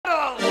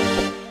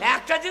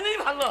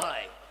ভালো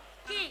হয়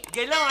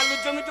গেলাম আলুর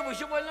জমিতে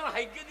বসে পড়লাম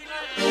হাইকে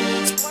দিলাম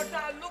কটা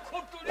আলু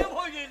খুব তুলে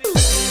ভরে দিল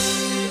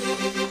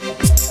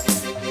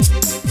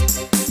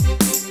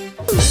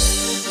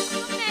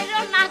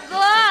না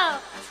গো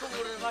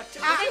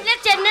ইনে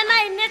চেন্নে না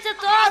ইনে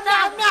তো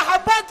আমি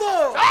হাবা তো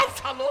সব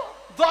ছালো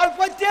দল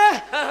পড়ছে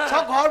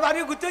সব ঘর বাড়ি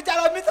ঘুরতে চাল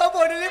আমি তো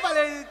বড়লে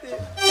পালিয়ে যেতে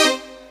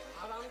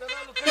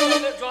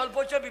জল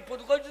পড়ছে বিপদ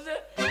করছে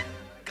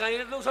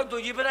গাঁয়ের লোক সব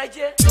দইয়ে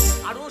বেড়াইছে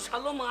আর ও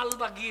শালো মাল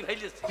বাগিয়ে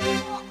ফেলেছে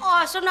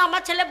শোনো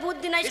আমার ছেলে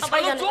বুদ্ধি নাই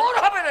সবাই জানে চোর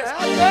হবে রে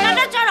কেন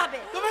চোর হবে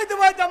তুমি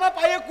তোমার জামা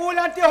পায়ে কুল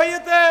আনতে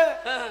হয়েছে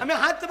আমি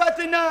হাঁটতে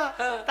পারছি না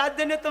তার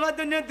জন্য তোমার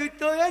জন্য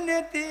দুটো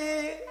এনেছি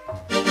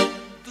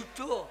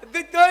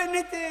দুটো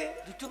এনেছি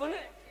দুটো মানে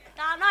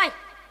তা নয়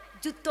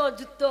জুতো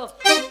জুতো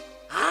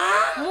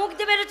মুখ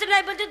দিয়ে বেরোচ্ছে না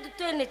বলছে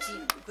দুটো এনেছি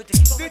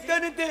দুটো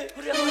এনেছি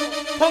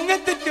ফোঙ্গের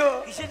দুটো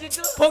কিসে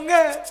দুটো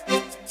ফোঙ্গে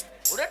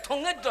ওরে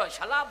ঠোঙের দয়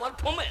শালা বল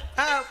ফোমে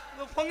হ্যাঁ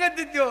ফোঙ্গের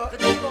দুটো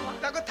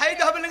দেখো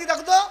থাইতে হবে নাকি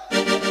দেখো তো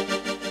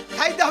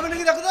খাইতে হবে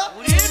নাকি দেখো তো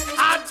ওরে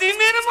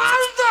খাদিমের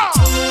মাল তো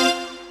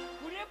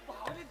ওরে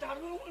বাবা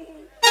দারুণ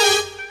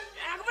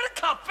একবারে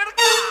খাপের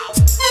খাপ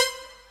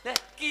দেখ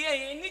কি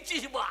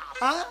এনেছিস বাপ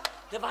হ্যাঁ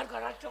দে বার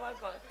কর একটা বার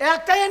কর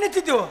একটাই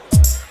এনেছি তো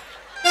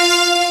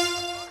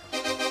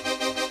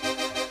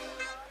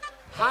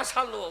হ্যাঁ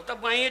শালো তা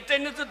মায়ের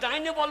টাইনে তো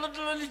ডাইনে বলো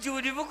তো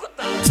জুড়িব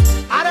কোথায়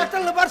আর একটা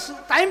লোবার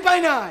টাইম পাই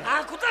না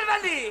হ্যাঁ কোথায়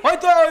বালি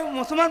হয়তো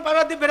মুসলমান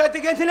পাড়া দিয়ে বেড়াতে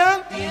গেছিলাম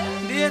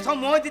দিয়ে সব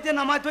মই দিতে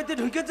নামাজ পড়তে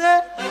ঢুকেছে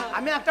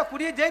আমি একটা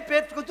কুড়িয়ে যেই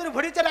পেট কুচুরে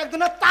ভরেছে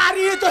একজন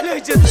তাড়িয়ে চলে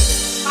এসেছে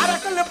আর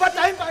একটা লোবার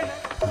টাইম পাই না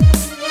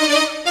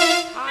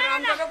আর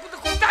আমরা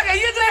কোথায়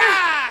গিয়েছে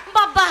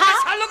বাবা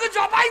শালোকে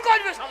জবাই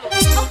করবে শালো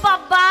ও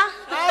বাবা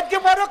আজকে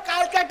বড়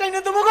কালকে একটা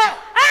এনে দেবো গো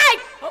এই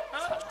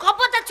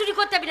খবরটা চুরি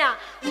করতে হবে না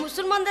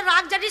মুসলমানদের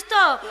রাগ জানিস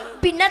তো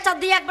বিনা চাঁদ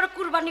দিয়ে একবার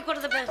কুরবানি করে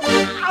দেবে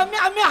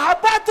আমি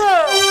হাবা তো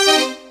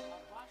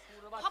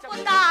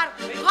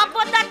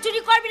খবরদার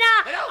চুরি করবি না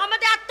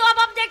আমাদের এত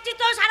অভাব দেখছি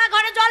তো সারা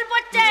ঘরে জল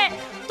পড়ছে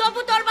তবু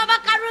তোর বাবা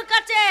কারুর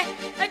কাছে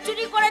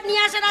চুরি করে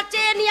নিয়ে আসে না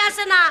চেয়ে নিয়ে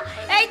আসে না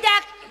এই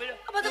দেখ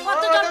আমাদের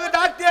কত জল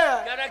ডাকতে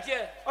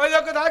ওই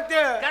লোককে ডাকতে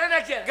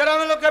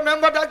গ্রামের লোককে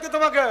মেম্বার ডাকতে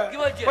তোমাকে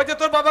বলছে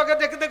তোর বাবাকে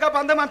দেখে দেখে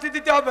বান্ধে মাছি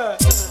দিতে হবে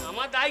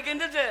আমার দায়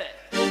কেঁদেছে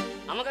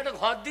আমাকে একটা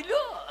ঘর দিল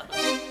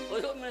ওই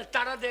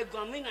তারা দেখবো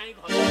আমি নাই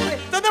ঘর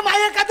তোদের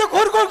মায়ের কাছে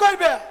ঘুর ঘুর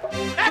করবে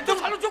তুই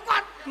ভালো চুপ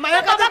কর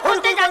মায়ের কাছে ঘুর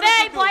ঘুর যাবে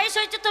বয়স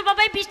হয়েছে তোর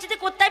বাবা বৃষ্টিতে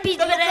কোথায়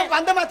ভিজবে রে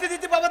বান্ধে মাছি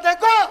দিতে বাবা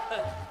দেখো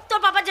তোর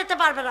বাবা যেতে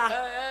পারবে না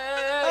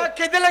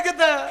খেতে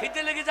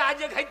লেগেছে আজ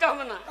খাইতে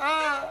হবে না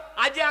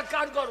আজ এক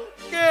কাজ করো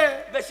কে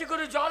বেশি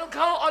করে জল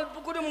খাও অল্প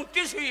করে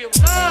মুখে শুয়ে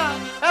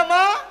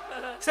মা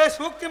সে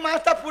শুক্তি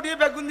মাছটা পুড়িয়ে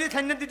বেগুন দিয়ে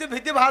ছাইনে দিতে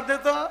ভিতে ভাত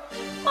দিত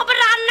বাবা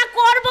রান্না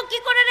করব কি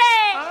করে রে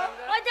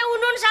ওই যে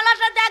উনুন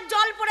শালাটা দেখ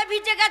জল পড়ে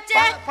ভিজে গেছে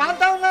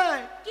পান্তাও নাই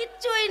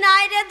কিচ্ছুই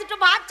নাই রে দুটো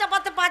ভাত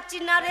চাপাতে পারছি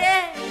না রে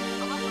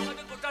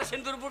আমাদের গোটা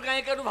সিন্দুরপুর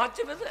গায়ে কেন ভাত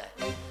চেপেছে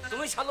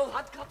তুমি শালো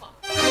ভাত খাবা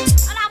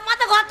আর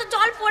আমাদের ঘর তো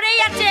জল পড়েই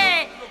আছে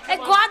এই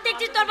ঘর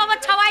দেখছি তোর বাবা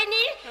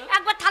ছাওয়াইনি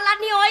একবার থালা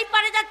নিয়ে ওই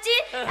পারে যাচ্ছি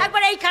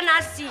একবার এইখানে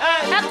আসছি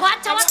ঘর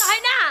ছাওয়াতে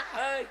হয় না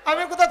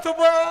আমি কোথা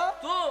থুবো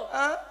তো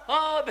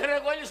ভেরে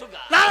গইলি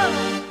সুগা না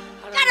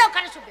কেন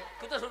ওখানে শুবে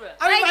কোথা শুবে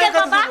আমি এই যে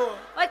বাবা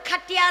ওই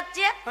খাটিয়া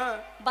আছে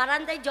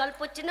বারান্দায় জল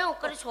পড়ছে না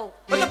ওখানে শো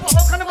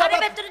ওখানে ঘরের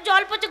ভেতরে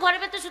জল পড়ছে ঘরের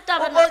ভেতরে শুতে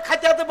হবে না ওই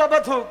খাটিয়াতে বাবা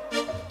থুক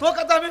তো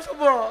কথা আমি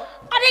শুবো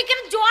আরে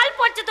এখানে জল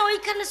পড়ছে তো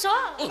ওইখানে শো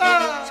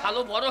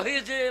শালো বড়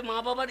হয়েছে মা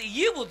বাবার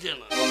ইয়ে বোঝে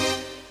না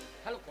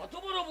শালো কত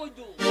বড় বৈদ্য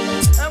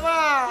এমা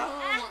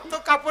তো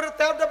কাপড়ের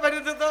তেলটা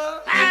বেরিয়ে দিত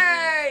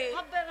এই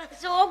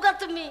শোগা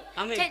তুমি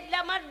আমি ছেলে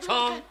আমার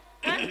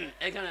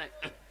এখানে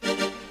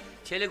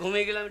ছেলে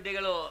ঘুমিয়ে গেলাম ডেকে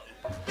গেল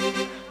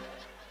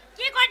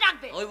কি করে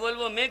ডাকবে ওই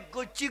বলবো মেঘ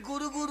করছি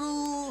গুরু গুরু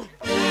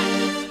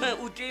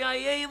উঠে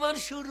আয় এইবার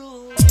শুরু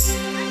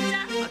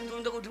আর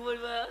তুমি তো উঠে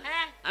বলবা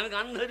আমি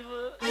গান ধরবো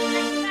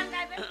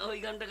ওই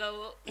গানটা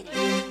গাবো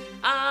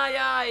আয়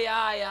আয়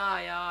আয়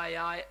আয় আয়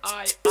আয়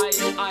আয় আয়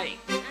আয়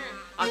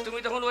আর তুমি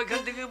তখন ওইখান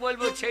থেকে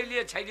বলবো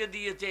ছেলিয়ে ছাইড়ে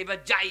দিয়েছে এবার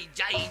যাই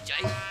যাই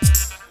যাই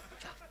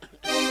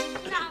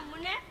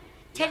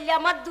ছেলে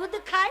আমার দুধ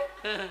খায়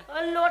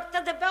লোটটা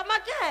দেবে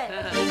আমাকে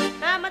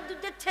আমার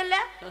দুধের ছেলে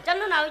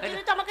জানো না ওই জন্য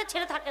তো আমাকে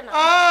ছেড়ে থাকে না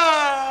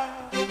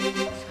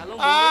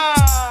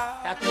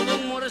এত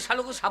লোক মরে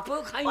শালোকে সাপও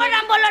খাই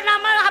ওরাম বলো না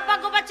আমার হাব্বা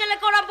গোবা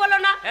ছেলেকে ওরাম বলো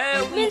না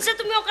মিনসে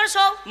তুমি ওকে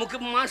শো মুখে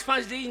মাছ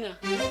ফাঁস দিই না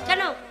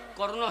কেন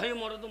করোনা হয়ে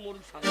মরে তো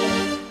মরুক শালো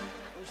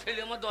ছেলে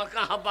আমার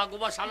দরকার হাব্বা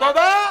গোবা শালো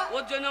বাবা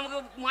ওর জন্য আমাকে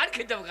মার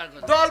খেতে হবে কার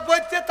কথা জল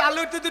পড়ছে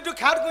তালু দুটো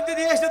খার গুনতে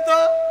দিয়ে এসে তো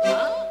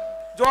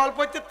জল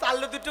পড়ছে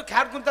তালু দুটো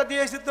খার গুনতে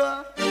দিয়ে এসে তো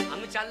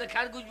আমি চাললে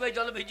খার গুজবে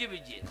জলে ভিজে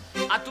ভিজে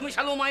আর তুমি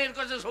শালো মায়ের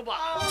কাছে শোভা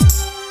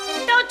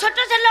তো ছোট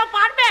ছেলে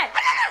পারবে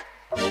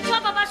শো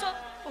বাবা শো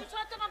শো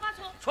তো বাবা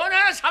শো শোনে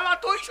শালা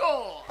তুই শো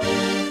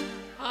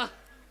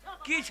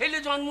কি ছেলে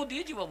জন্ম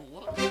দিয়েছি বাবু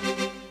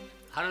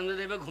হারানো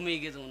দেবে ঘুমিয়ে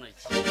গেছে মনে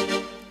হচ্ছে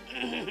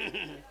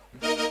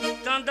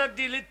টান্ডা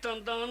দিলি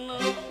টান্ডানা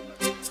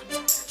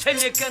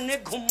ছেলে কেন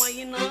ঘুমাই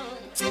না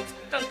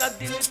টান্ডা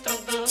দিলি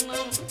টান্ডানা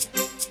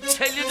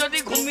ছেলে যদি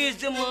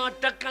ঘুমিয়েছে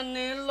মাটা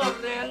কানে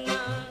লড়ে না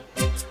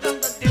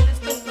টানটা দিলে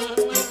টানটা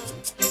না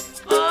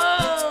ও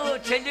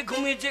ছেলে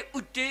ঘুমিয়েছে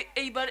উঠে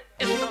এইবার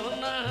এলো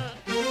না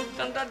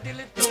টানটা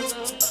দিলে টানটা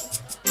না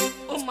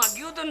ও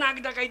মাগিও তো নাক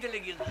ডাকাইতে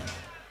লেগেছে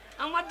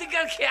আমার দিকে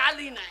আর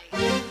খেয়ালই নাই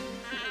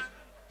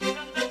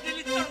টানটা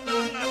দিলে টানটা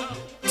না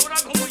ওরা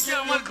ঘুমিয়েছে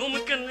আমার ঘুম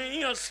কেনেই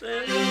আসে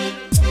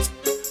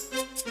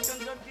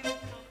টানটা দিলে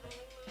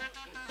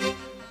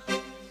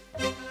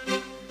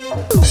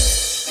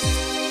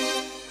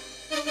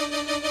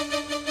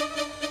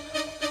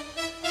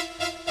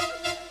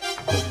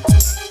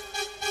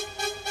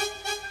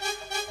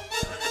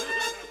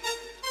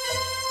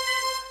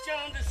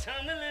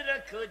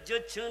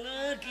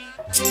জোছনাকি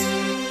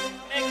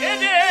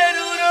মেঘেদের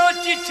উড়ো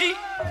চিঠি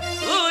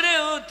উড়ে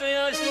উঠে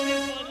আসতে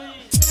পারে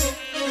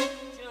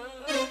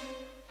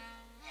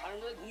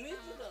আমরা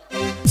ঘুমিয়েছি তো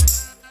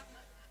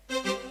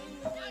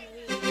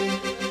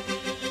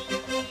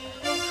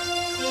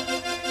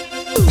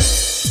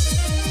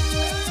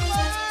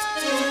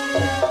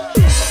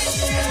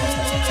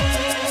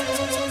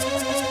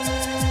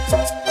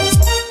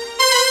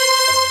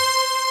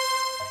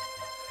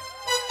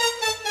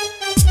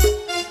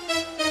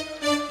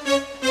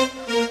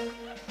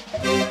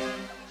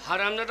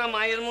হারামদাটা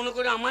মায়ের মনে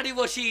করে আমারই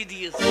বসিয়ে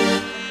দিয়েছে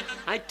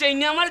আর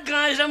ট্রেনে আমার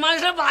গাঁসা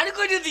মাংসা বার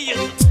করে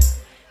দিয়েছে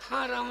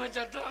হারামে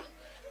চাটা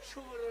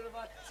শুয়োরের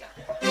বাচ্চা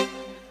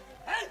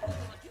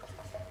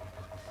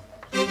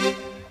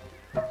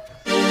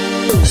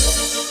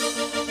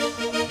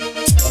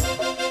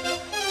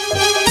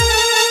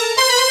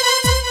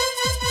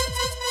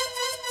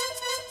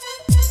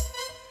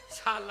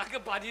শালাকে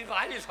বাড়ির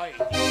বাইরে হয়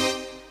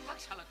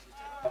শালা ঠিক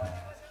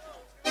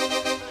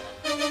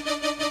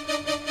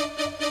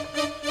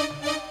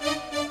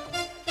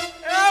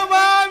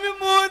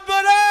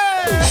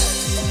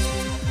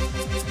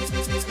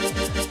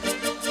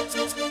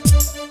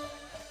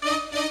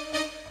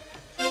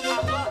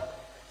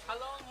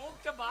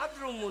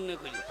মনে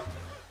করি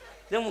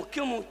যে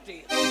মুখ্যমন্ত্রী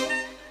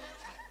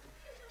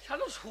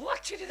শালো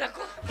শোয়াচ্ছি রে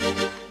দেখো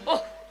ও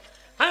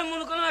আমি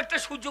মনে করলাম একটা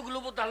সুযোগ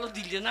লোবো তাহলে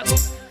দিলে না গো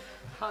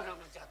আর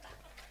আমার যাতা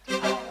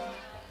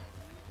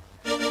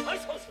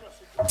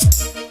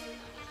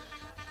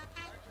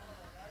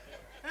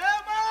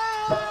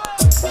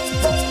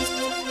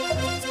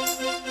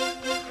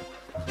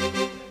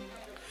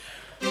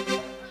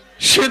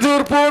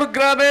সিঁদুরপুর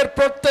গ্রামের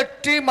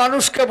প্রত্যেকটি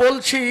মানুষকে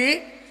বলছি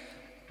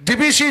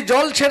ডিবিসি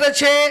জল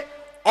ছেড়েছে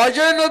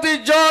অজয় নদীর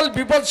জল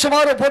বিপদ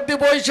সীমার উপর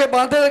দিয়ে বইছে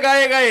বাঁধের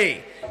গায়ে গায়ে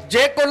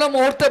যে কোনো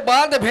মুহূর্তে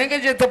বাঁধ ভেঙে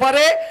যেতে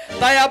পারে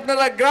তাই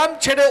আপনারা গ্রাম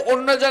ছেড়ে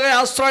অন্য জায়গায়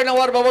আশ্রয়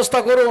নেওয়ার ব্যবস্থা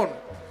করুন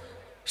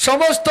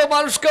সমস্ত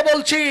মানুষকে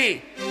বলছি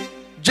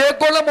যে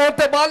কোনো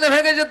মুহূর্তে বাঁধ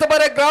ভেঙে যেতে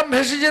পারে গ্রাম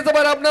ভেসে যেতে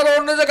পারে আপনারা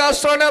অন্য জায়গায়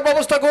আশ্রয় নেওয়ার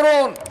ব্যবস্থা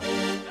করুন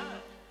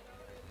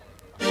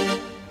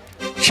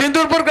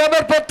সিঁদুরপুর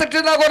গ্রামের প্রত্যেকটি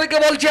নাগরিককে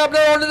বলছি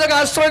আপনারা অন্য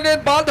জায়গায় আশ্রয় নেন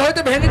বাঁধ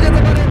হয়তো ভেঙে যেতে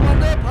পারে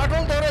বাঁধে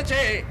ফাটল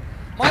ধরেছে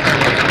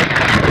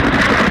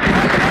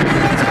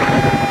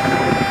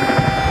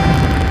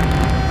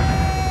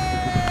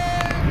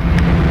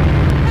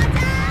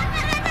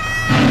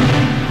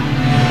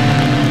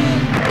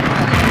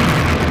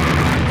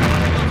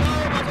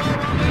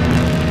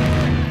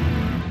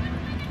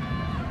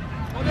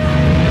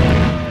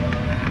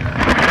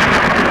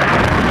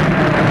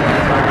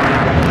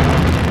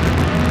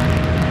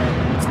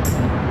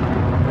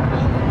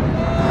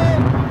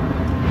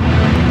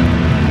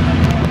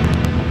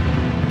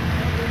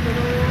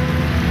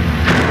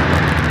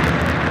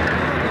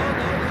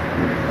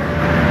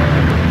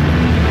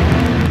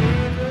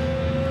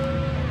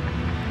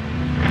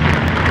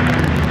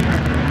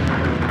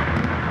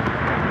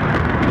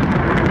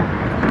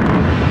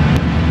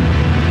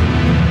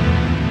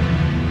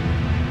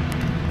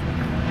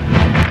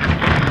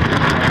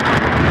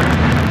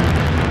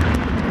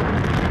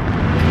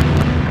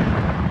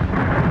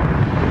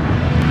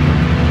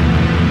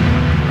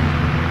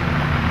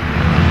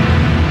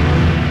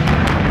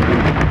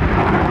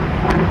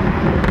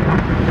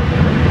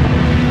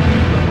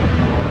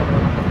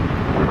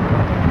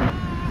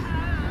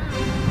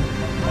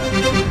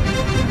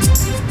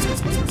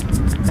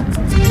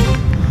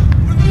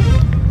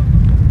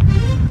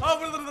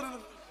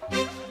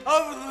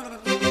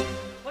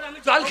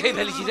খেয়ে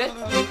ফেলেছি রে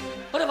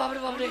ওরে বাবরে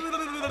বাবরে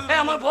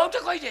আমার বউটা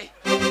কই রে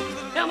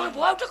আমার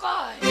বউটা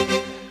কই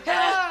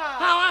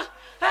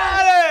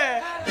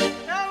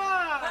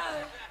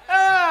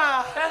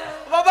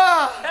বাবা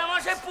আমার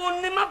সেই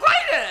পূর্ণিমা কই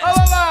রে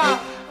বাবা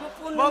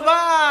বাবা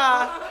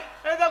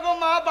এই দেখো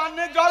মা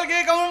বান্নের জল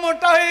খেয়ে কেমন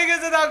মোটা হয়ে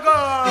গেছে দেখো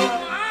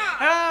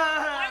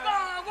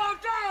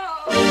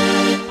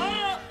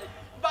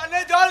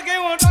বান্নের জল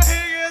খেয়ে মোটা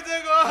হয়ে গেছে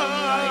গো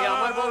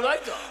আমার বউ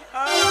নয় তো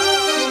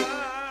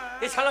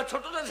এই শালা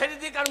ছোটটা ছেড়ে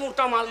দিয়ে কার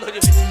মুখটা মাল ধরে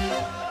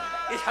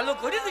এই শালো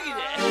করে দেখি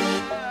রে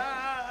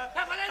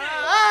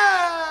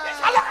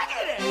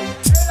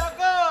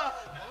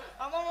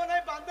আমার মনে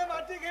হয় বান্ধে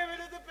মাটি খেয়ে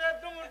বেরিয়েছে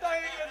পেটটা মোটা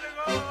হয়ে গেছে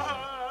গো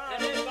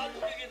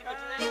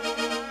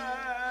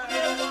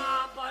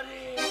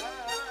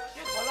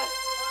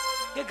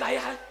গায়ে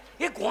হাত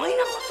এ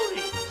গয়না কত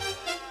রে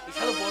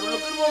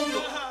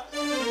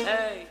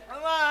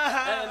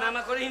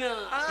করিস না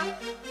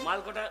মাল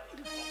কটা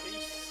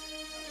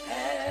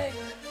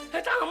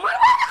এটা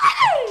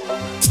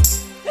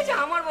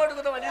আমার বড়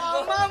কথা বলিস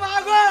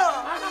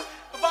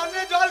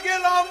বানে জল খেয়ে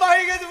লম্বা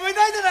হয়ে গেছে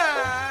বুঝতে না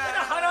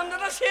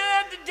হারামদাদা সে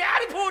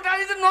 1.5 ফুট আর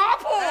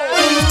 9 ফুট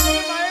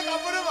মায়ের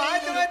কাপড়ে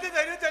ভাইতে ভাইতে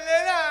ধরে চলে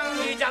না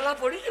এই জ্বালা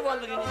পড়িস বল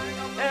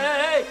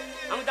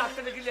আমি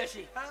ডাক্তার ডেকে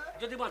আসি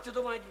যদি বাঁচে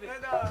তো বাঁচবে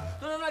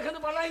তোর না এখানে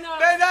পালাই না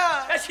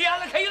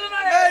শিয়ালে খাইল না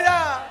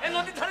এই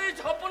নদীর ধারে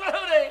ছপ্প না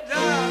রে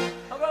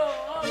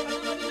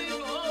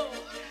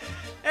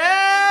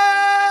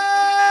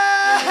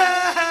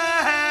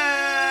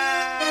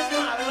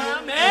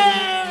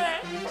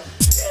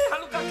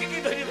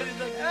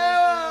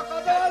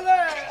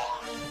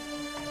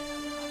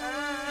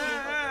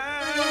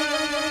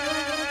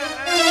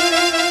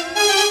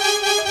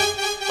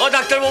ও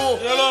ডাক্তার বাবু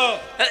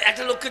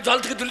একটা লোককে জল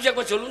থেকে তুলে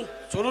একবার চলুন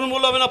চলুন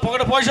বললো হবে না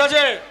পকেটে পয়সা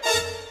আছে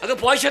আগে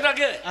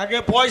পয়সাটাকে আগে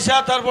পয়সা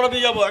তারপরে আমি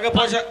যাবো আগে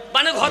পয়সা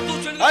মানে ঘর দূর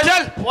চলে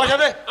চল পয়সা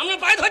দে আমি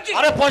পায়ে ধরছি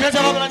আরে পয়সা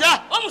চালাবে না যা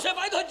ও মুসে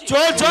পায়ে ধরছি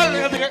চল চল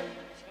এখান থেকে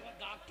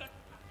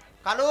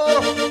কালু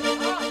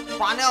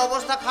বানে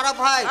অবস্থা খারাপ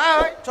ভাই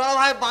চলো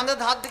ভাই বাঁধের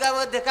ধার দিকে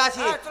দেখে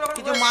আসি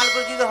কিছু মাল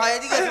করে যদি হয়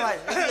এদিকে এসো ভাই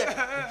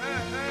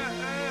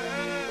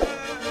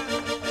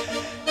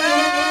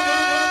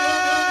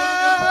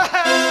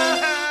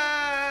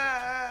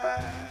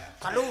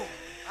কালু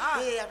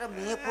একটা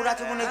মেয়ে পড়ে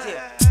আছে মনে হচ্ছে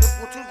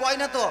প্রচুর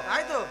গয়না তো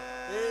তাই তো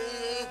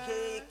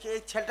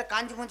ছেলেটা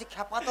কাঞ্জি মঞ্চে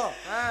খেপা তো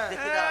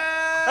দেখি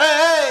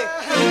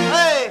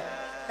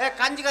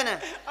কাঞ্জি কেন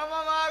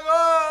আমার মা গো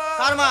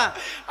কার মা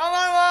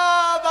আমার মা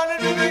বানে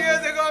ডুবে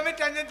গেছে গো আমি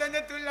টেনে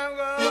টেনে তুললাম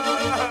গো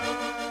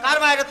কার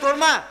মা এটা তোর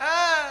মা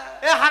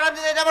এ হারাম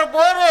দিদি এটা আমার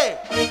বউ রে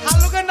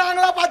খালুকে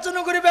নাংলা পাচন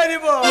করে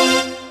বেরিব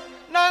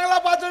নাংলা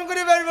পাচন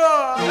করে বেরিব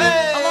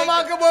আমার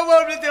মাকে বউ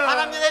বলবি তো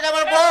হারাম দিদি এটা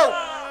আমার বউ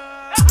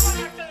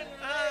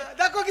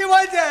দেখো কি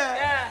বলছে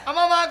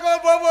আমার মাকে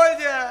বউ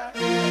বলছে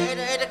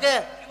এটা কে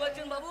কি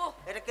বলছেন বাবু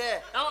এটা কে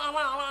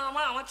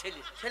আমার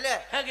ছেলে ছেলে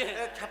হ্যাঁ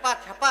খেপা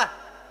খেপা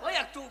ওই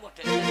একটু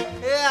বটে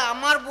এ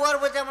আমার বউ আর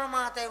বলছে আমার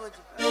মা তাই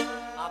বলছে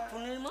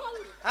আপনার মাল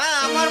হ্যাঁ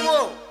আমার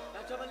বউ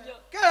আচ্ছা বলছো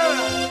কে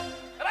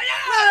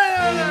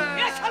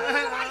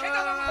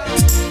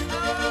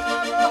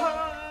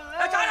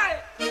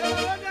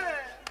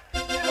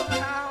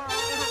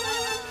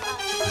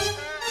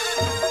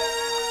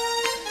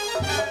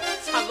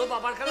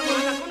বাবার খেলা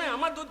মনে রাখো না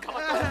আমার দুধ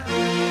খাবার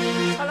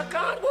শালা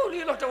কার বলি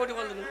লটাবটি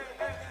বল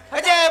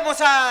এই যে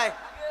মশাই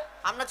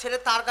আপনার ছেলে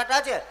তার কাটা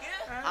আছে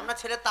আপনার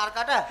ছেলে তার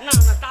কাটা না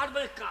না তার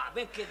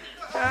বেঁকে দিই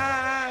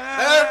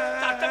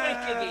তারটা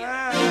বেঁকে দিই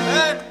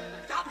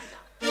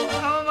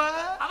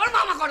আবার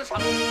মামা করে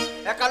সব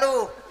এ কালু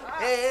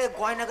এ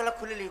গয়না গলা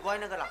খুলিলি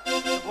গয়না গলা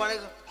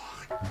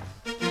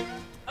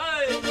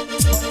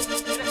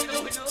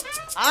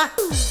হ্যাঁ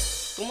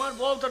তোমার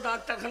বউ তো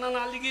ডাক্তারখানা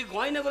না লিখে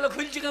গয়না গুলো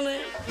খুলছি কেন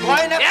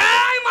গয়না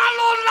এই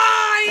মালর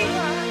নাই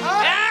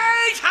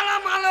এই শালা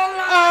মালর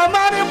নাই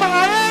আমার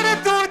মায়ের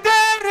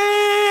দুধের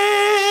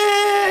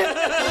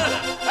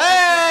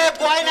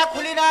গয়না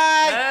খুলি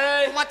নাই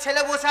তোমার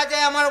ছেলে বসে আছে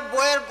আমার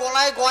বউয়ের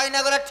গলায় গয়না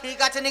গুলো ঠিক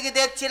আছে নাকি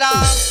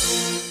দেখছিলাম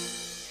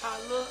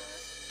শালো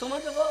তোমার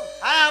বউ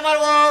হ্যাঁ আমার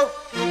বউ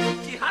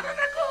কি হারে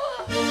দেখো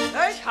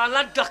এই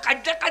শালা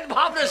ডাকাত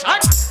ভাব রে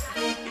শালা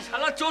এই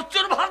শালা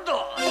চোর ভাব তো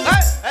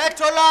এই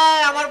চলো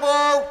আমার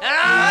বউ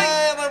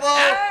আমার বউ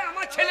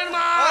আমার ছেলের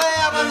মা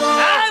আমার বউ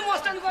এই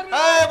মস্তানি করবি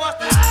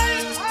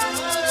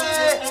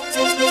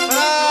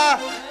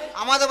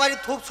আমাদের বাড়ি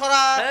থুপ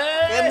ছড়া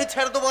এমনি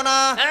ছেড়ে দেবো না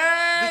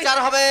বিচার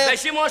হবে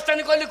বেশি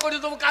মস্তানি করলে করে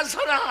দেবো কাজ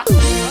ছড়া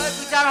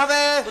বিচার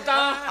হবে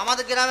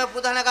আমাদের গ্রামে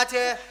প্রধানের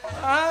কাছে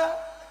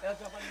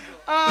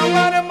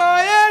আমার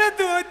মায়ের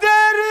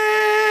দুধের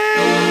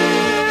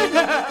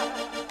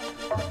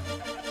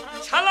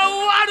শালা ও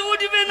আর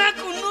উঠবে না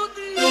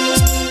কোনদিন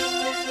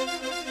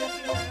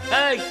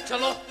এই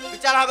চলো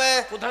বিচার হবে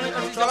প্রধানের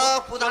কাছে চলো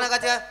প্রধানের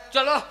কাছে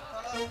চলো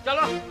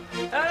চলো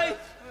এই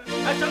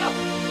চলো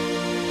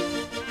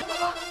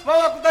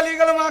বাবা কোথায় নিয়ে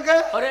গেল মাকে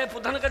আরে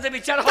প্রধানের কাছে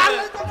বিচার হবে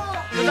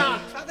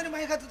সাদের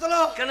মায়ের কাছে চলো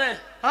কেন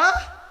হ্যাঁ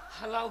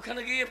শালা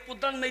ওখানে গিয়ে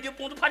প্রধান মেয়ে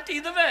পুঁত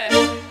ফাটিয়ে দেবে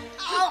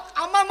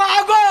আমার মা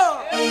গো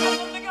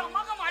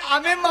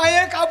আমি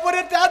মায়ের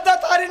কাপড়ে তেদা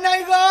তারি নাই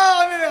গো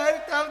আমি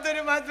কাপ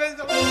ধরে মাছ বেশ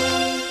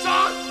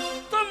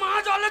তোর মা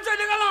জলে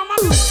চলে গেল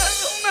আমাকে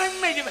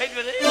মেয়ে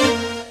ভাইবে রে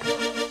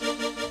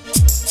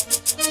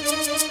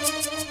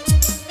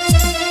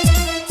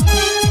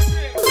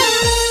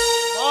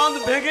বাঁধ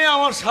ভেঙে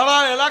আমার সারা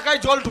এলাকায়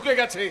জল ঢুকে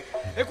গেছে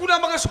এখন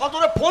আমাকে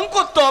সদরে ফোন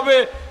করতে হবে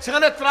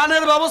সেখানে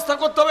ত্রাণের ব্যবস্থা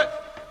করতে হবে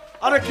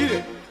আরে কি রে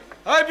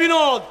এই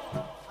বিনোদ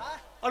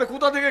আরে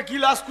কোথা থেকে কি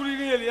লাশ কুড়িয়ে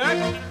নিয়ে এলি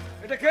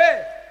এটা কে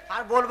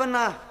আর বলবেন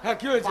না হ্যাঁ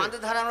কি হয়েছে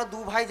বাঁধের ধারে আমরা দু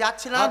ভাই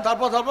যাচ্ছিলাম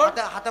তারপর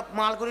হাতে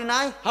মাল করি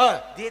নাই হ্যাঁ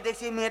দিয়ে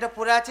দেখছি মেয়েটা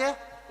পড়ে আছে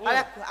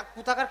আরে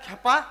কোথাকার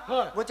খেপা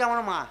বলছে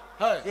আমার মা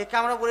একে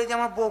আমরা বলেছি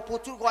আমার বউ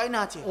প্রচুর গয়না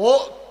আছে ও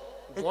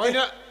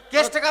গয়না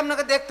কেসটাকে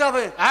আপনাকে দেখতে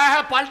হবে হ্যাঁ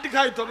হ্যাঁ পাল্টি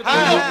খাই তবে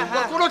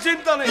কোনো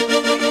চিন্তা নেই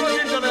কোনো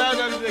চিন্তা নেই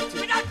আমি দেখছি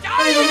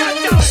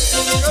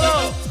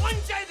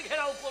পঞ্চায়েত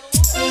ঘেরাও করবো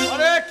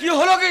আরে কি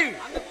হলো কি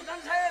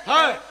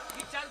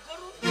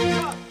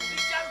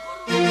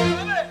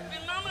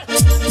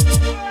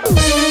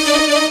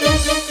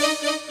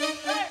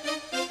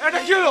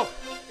কি হলো?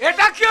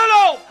 এটা কি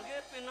হলো? আগে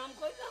প্রণাম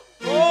করলাম।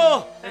 ও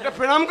এটা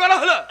প্রণাম করা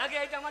হলো? আগে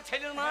এটা আমার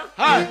ছেলের মা।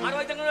 হ্যাঁ। আর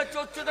ওই দেখো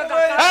চোচ্চটা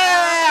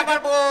আমার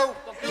বউ,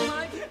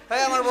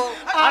 আমার বউ।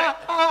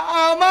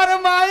 আমার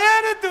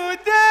মায়ের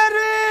দুধের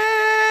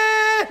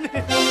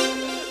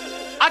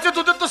আচ্ছা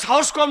তোদের তো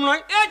সাহস কম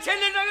নয়। এই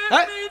ছেলেটাকে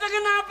এটাকে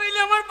না পেলে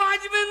আমার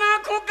বাঁচবে না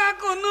খোকা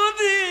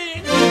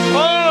কোনোদিন।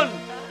 শোন,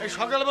 এই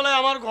সকালবেলায়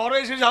আমার ঘরে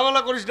এসে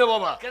ঝামেলা করিস না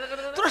বাবা।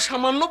 তোরা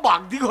সামান্য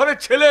বাগদি ঘরের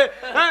ছেলে,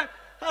 হ্যাঁ?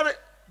 আরে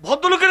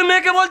ভদ্রলোকের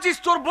মেয়েকে বলছিস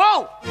তোর বউ?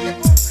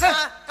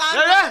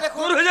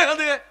 দূর হয়ে যা এখান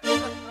থেকে।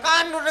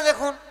 কাণ্ডটা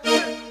দেখুন।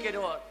 কে রে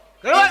বল?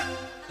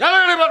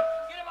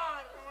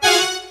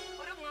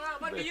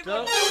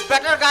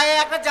 বেটার গায়ে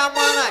একটা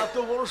জামা নাই। এত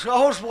বড়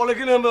সাহস বলে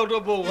কিনা ওটা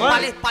বউ?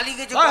 পালিয়ে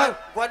গেছে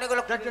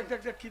গয়নাগুলো।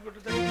 কি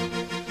করতে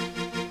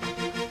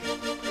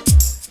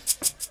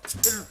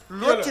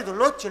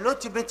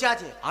লচ্ছে বেঁচে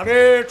আছে। আরে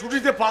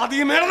টুটিতে পা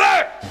দিয়ে মেরে দে,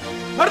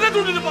 মেরে দে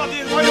টুটিতে পা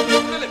দিয়ে।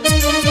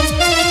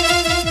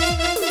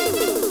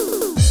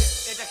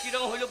 এটা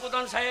কিরকম হইলো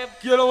প্রধান সাহেব?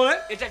 কি হলো মানে?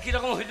 এটা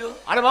কিরকম হইলো?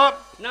 আরে বাবা,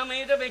 না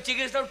মেয়েটা বেঁচে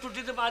গেছে, তার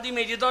টুটিতে পা দিয়ে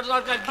মেরে দেওয়ার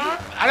দরকার কি?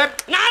 আরে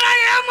না না,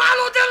 এ মাল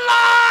ওদের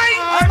লাই।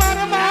 আমার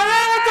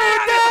মায়ের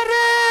দুধের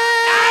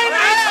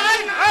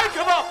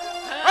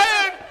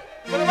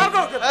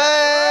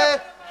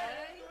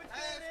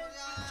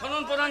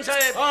শুনুন প্রধান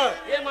সাহেব,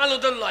 এ মাল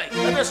ওদের লাই।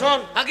 শোন,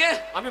 আগে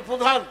আমি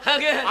প্রধান,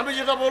 আগে আমি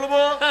যেটা বলবো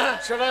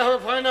সেটাই হবে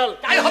ফাইনাল।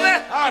 তাই হবে?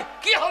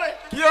 কি হবে?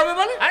 কি হবে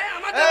মানে?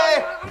 আমাদের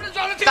আমরা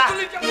জলে থেকে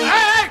তুলে যাবো।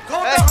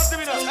 হাত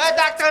দিবি না।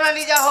 ডাক্তারখানা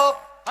নিয়ে যা হোক।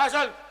 হ্যাঁ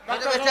চল,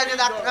 বেঁচে আছে,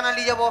 ডাক্তারখানা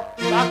নিয়ে যাবো।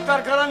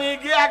 ডাক্তারখানা নিয়ে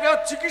গিয়ে আগে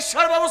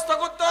চিকিৎসার ব্যবস্থা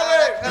করতে হবে।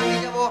 ডাক্তারখানা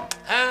নিয়ে যাবো।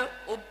 হ্যাঁ,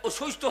 ও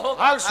সুস্থ হোক।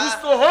 আর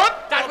সুস্থ হোক,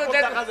 তারপর তারপর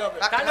দেখা যাবে।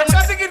 ডাক্তার-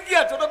 ডাক্তার থেকে কি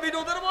আছে? ওটা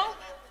বিনোদের বল।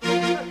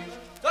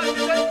 চল,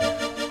 চল।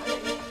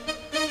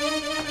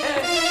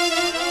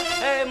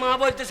 মা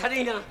বলতে ছাড়ি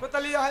না।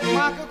 কোথায় নিয়ে হয়?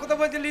 মাকে কোথায়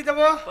বলতে নিয়ে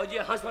যাবো? ওই যে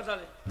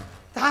হাসপাতালে।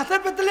 হাতের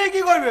পেতলে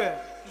কি করবে?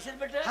 কিসের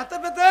পেটে? হাতের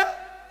পেতে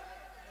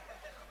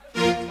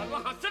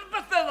হাসের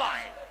পেটে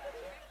নয়,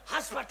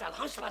 হাসপাতাল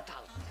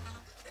হাসপাতাল।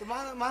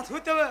 মা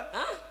ধুইতে হবে।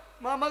 হ্যাঁ,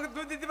 মা আমাকে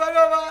দুধ দিতে পারবে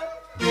আবার?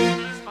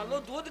 ভালো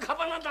দুধ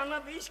খাবা না দানা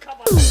বিষ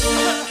খাবা?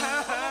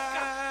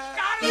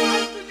 কার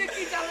মাল তুলে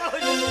কি জ্বালা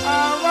হইলো?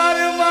 আমার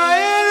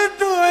মায়ের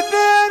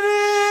দুধের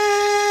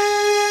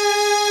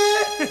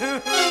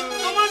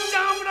তোমার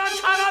চামড়া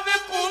ছাড়াবে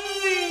কোন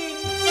দিন?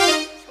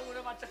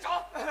 শহুরে বাচ্চা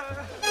চল।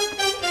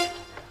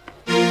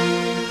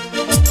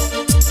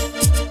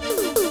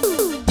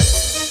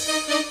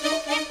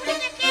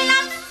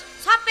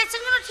 সব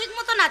পেশেন্টগুলো ঠিক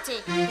মতন আছে,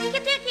 কিন্তু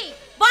কি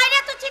বাইরে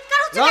তো চিৎকার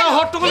হচ্ছে না, কেন?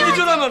 হট্টগোল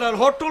কিছু না ম্যাডাম,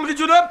 হট্টগোল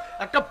কিছু না।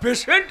 একটা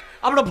পেশেন্ট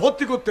আমরা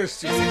ভর্তি করতে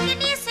এসেছি। পেশেন্টকে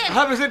নিয়ে এসেছেন?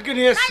 হ্যাঁ, পেশেন্টকে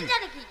নিয়ে এসেছি। তাই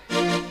জানে কি?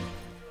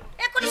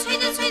 এক্ষুনি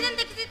সইদেন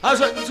দেখি দিন। হ্যাঁ,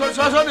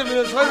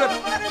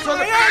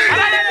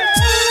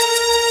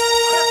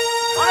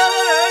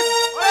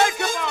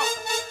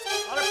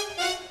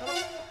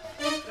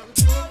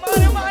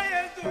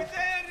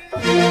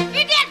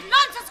 ইডিয়েট,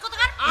 ননসেন্স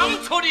কোথাকার। আম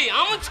ছড়ি।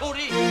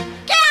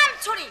 কে আম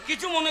ছড়ি?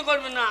 কিছু মনে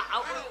করবে না,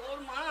 ওর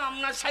মা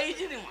আপনার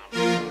সাইজেরই মা,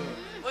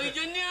 ওই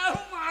জন্য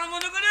মা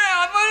মনে করে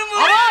আমার মা।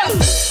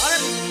 আরে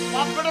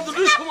বাপটা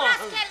দুটোই সমান।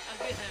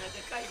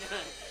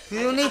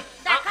 দিদিমণি,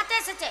 দেখাতে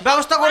এসেছে।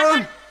 ব্যবস্থা করুন,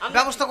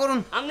 ব্যবস্থা করুন।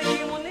 আপনি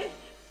কি মনে?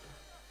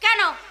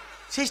 কেন?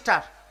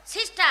 Sister,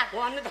 sister? ও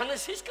আপনি ধানের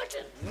শীষ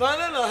কাটেন? না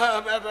না না, হ্যাঁ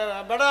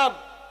ম্যাডাম।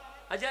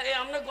 আচ্ছা, এই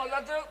আপনার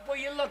গলাতে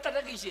পইয়ের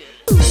লতাটা কিসে?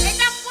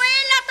 এটা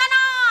পয়লাতা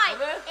নয়,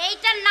 তবে?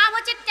 এইটার নাম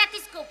হচ্ছে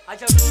টেটিস্কোপ।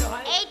 আচ্ছা, বুঝতে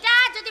হয়। এইটা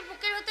যদি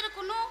বুকের ভিতরে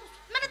কোনো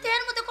মানে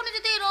দেহের মধ্যে কোনো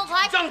যদি রোগ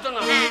হয়, যন্ত্রণা।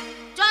 হ্যাঁ,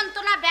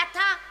 যন্ত্রণা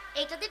ব্যথা,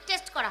 এইটা দিয়ে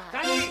টেস্ট করা হয়।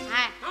 তাই?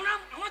 হ্যাঁ।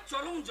 আমার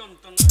চরম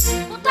যন্ত্রণা।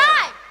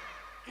 কোথায়?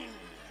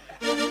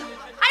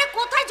 আরে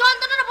কোথায়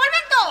যন্ত্রণাটা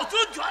বলবেন তো?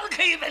 প্রচুর জল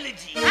খেয়ে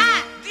ফেলেছি। হ্যাঁ।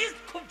 দিস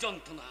খুব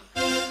যন্ত্রণা।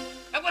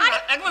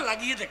 একবার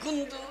লাগিয়ে দেখুন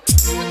তো।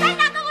 কোথায়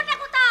লাগাবোটা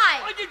কোথায়?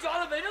 ওই যে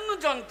জল বেরোনো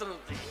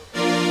যন্ত্রতে।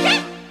 কি?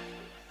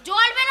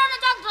 জল বেরোনো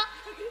যন্ত্র?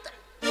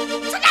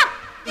 সেটা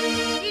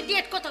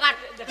ইডিয়েট কোথাকার।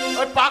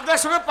 ওই পাগলার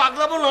সঙ্গে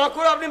পাগলামো না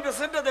করে আপনি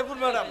পেশেন্টটা দেখুন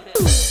ম্যাডাম।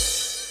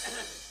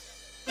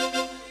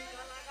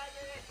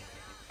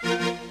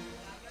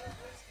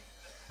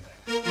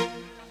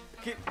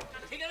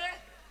 ঠিক আছে?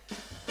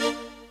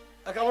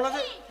 কেমন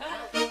আছে?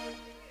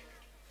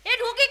 এই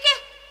রোগীকে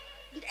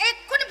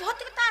এক্ষুনি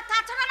ভর্তি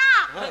তাছাড়া না,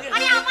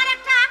 আরে আমার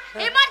একটা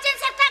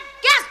এমার্জেন্সি একটা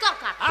গ্যাস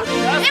দরকার।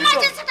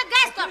 এমার্জেন্সি একটা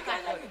গ্যাস দরকার।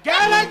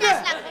 গ্যাস লাগবে,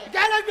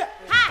 গ্যাস লাগবে।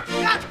 হ্যাঁ,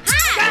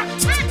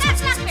 গ্যাস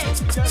লাগবে।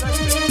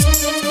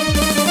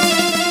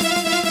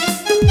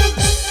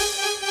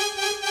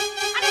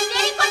 আরে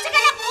দেরি করবেন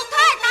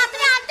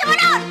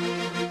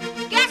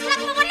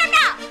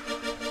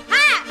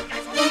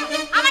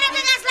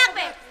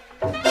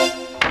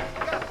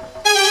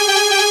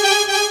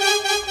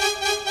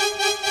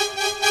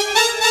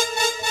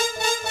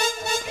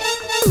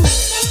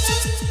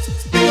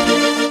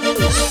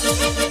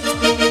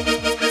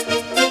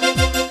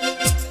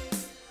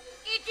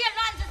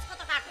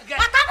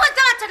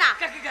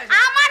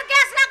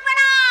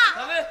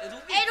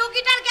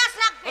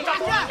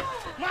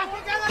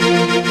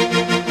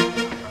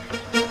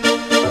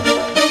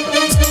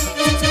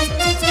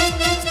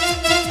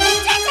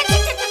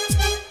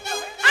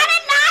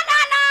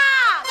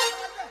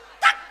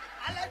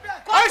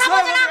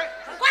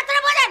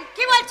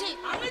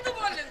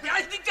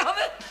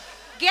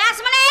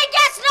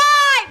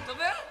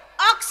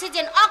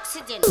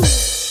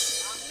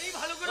আপনি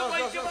ভালো করে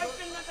বলতে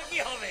পারছেন না তা কি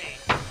হবে?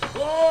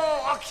 ও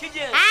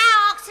অক্সিজেন। হ্যাঁ,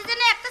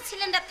 অক্সিজেনে একটা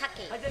সিলিন্ডার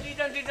থাকে। আচ্ছা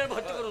লিটার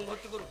ভর্তি করুন,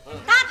 ভর্তি করুন।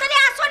 তাড়াতাড়ি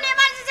আসুন,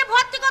 এমার্জেন্সি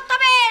ভর্তি করতে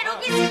হবে,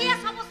 রোগী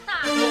সিরিয়াস অবস্থা।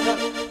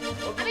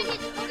 আমি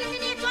রোগীকে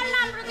নিয়ে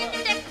চললাম, রোগীকে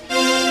দেখছি।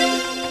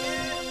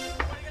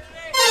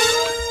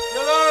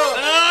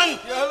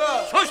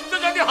 সুস্থ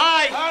যদি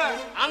হয়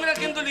আমরা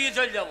কিন্তু নিয়ে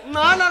চলে যাবো।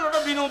 না না, ওটা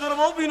বিনোদের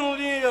বউ, বিনোদ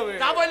নিয়ে যাবে।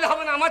 তা বললে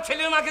হবে না, আমার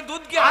ছেলের মাকে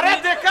দুধ কি? আরে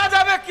দেখা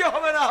যাবে কি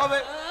হবে না হবে।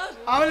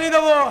 আমি নিয়ে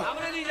যাবো,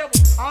 আমরা নিয়ে যাবো।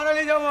 আমরা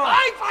নিয়ে যাবো।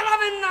 এই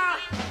পালাবেন না,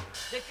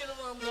 দেখে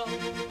নেবো আমরা।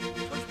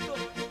 সুস্থ।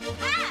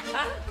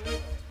 হ্যাঁ,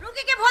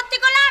 রোগীকে ভর্তি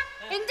করলাম,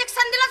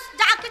 ইনজেকশন দিলাম,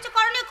 যা কিছু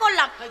করণীয়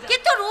করলাম,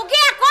 কিন্তু রোগী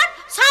এখন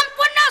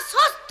সম্পূর্ণ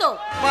সুস্থ।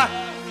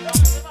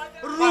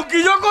 রুগী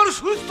যখন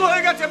সুস্থ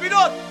হয়ে গেছে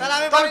বিনোদ, তাহলে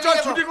আমি তাহলে বাড়ি চল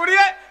নিয়ে ছুটি যাবো।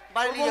 করিয়ে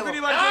বাড়ি নিয়ে যাবো।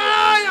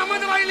 এই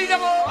আমাদের বাড়ি নিয়ে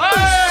যাবো।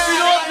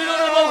 বিনোদ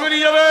বিনোদের বউকে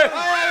নিয়ে যাবে।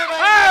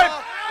 এই,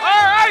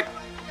 এই, এই,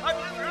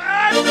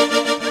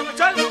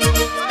 চল।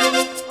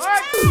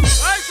 এই,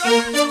 এই, চল।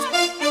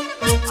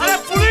 আরে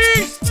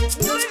পুলিশ,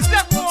 পুলিশ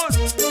দেখুন,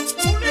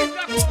 পুলিশ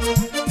দেখুন।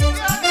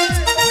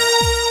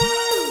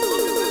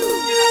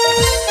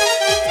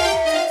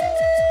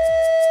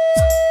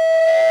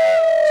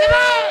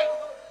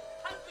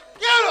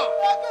 কি হলো?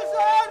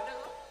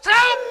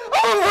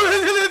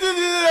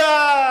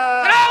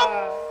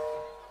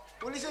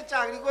 পুলিশের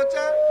চাকরি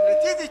করছে,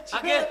 লিখিয়ে দিচ্ছি।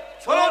 আগে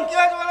বলুন কি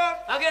আছে বলুন।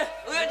 আগে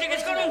ওই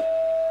জিজ্ঞেস করুন,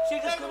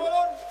 জিজ্ঞেস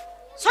করুন।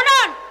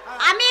 শুনুন,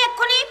 আমি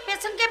এক্ষুনি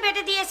পেশেন্টকে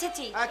বেডে দিয়ে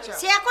এসেছি, আচ্ছা।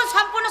 সে এখন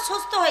সম্পূর্ণ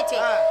সুস্থ হয়েছে।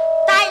 হ্যাঁ।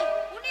 তাই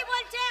উনি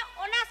বলছে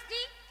ওনার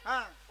স্ত্রী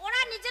হ্যাঁ, ওরা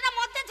নিজেরা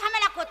মধ্যে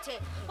ঝামেলা করছে,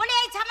 বলে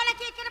এই ঝামেলা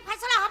কি এখানে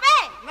ফয়সালা হবে?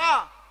 না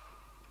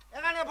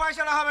এখানে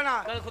ফয়সালা হবে না।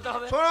 তাহলে কোথায়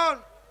হবে? শুনুন,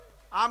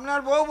 আপনার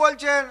বউ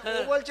বলছেন, ও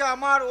বলছে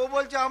আমার, ও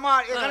বলছে আমার,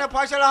 এখানে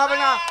ফয়সালা হবে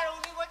না।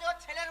 উনি বলছে ওর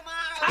ছেলের মা।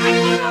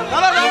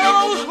 দারোগা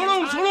বাবু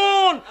শুনুন,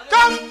 শুনুন।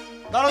 চুপ!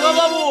 দারোগা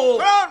বাবু,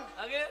 শুনুন,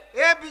 আগে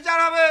এ বিচার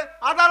হবে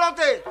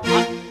আদালতে।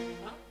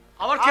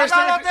 আবার কেস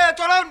আদালতে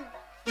চলুন।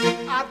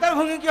 আদার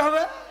ভঙ্গি কি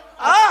হবে?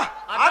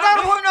 আদার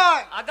ভুল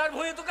নয়। আদার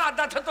ভূমি তোকে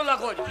আদার ছাত্র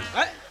কর।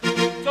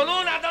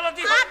 চলুন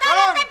আদালতে।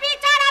 আদালতে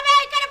বিচার হবে,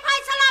 এখানে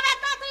ফয়সালা হবে,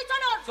 তাড়াতাড়ি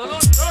চলুন।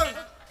 চলুন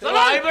চলো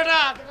আই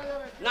বেটা,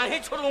 নাহি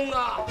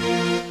छोड़ूंगा।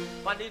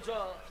 পালিয়ে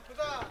চল।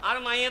 আর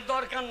মায়ের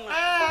দরকার না,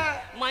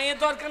 মায়ের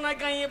দরকার নাই,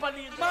 গাইয়ে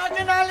পালিয়ে চল।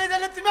 মাকে না নিয়ে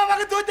গেলে তুমি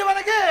আমাকে দুধ দেবে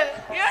নাকি?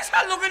 এ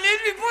শালোকে নিয়ে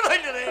বিপদ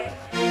হইল রে।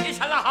 এই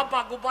শালা হাব্বা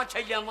গোবা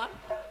ছাইলে আমার।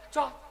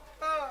 চল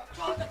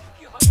চল দেখি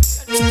কি হয়।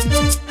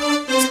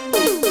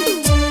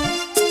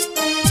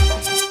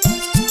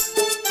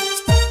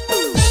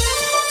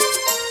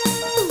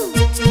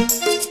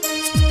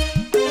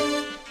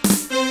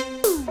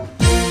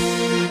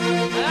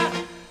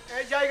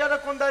 এই জায়গাটা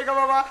কোন জায়গা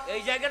বাবা?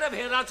 এই জায়গাটা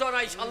ভেড়া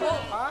চড়াই শালো।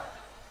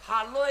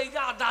 হালো এই যে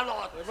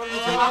আদালত।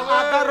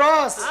 আদার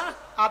রস, হ্যাঁ?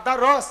 আদার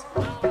রস।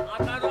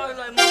 আদালত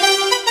লয়।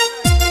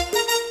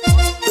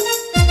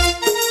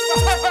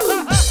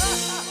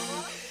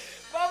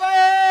 বাবা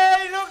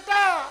এই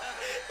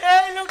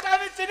লোকটা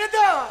আমি চিনি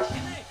তো।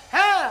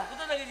 হ্যাঁ,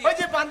 কোথা থেকে ওই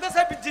যে বান্দা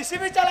সাহেব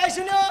জিসিবি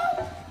চালাইছিল।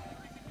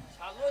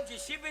 শালো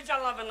জিসিবি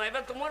চালাবে না,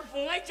 এবার তোমার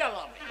পুঙ্গাই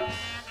চালাবে।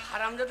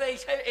 হারামজাদা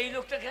এই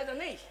লোকটা খেয়ে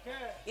জানিস,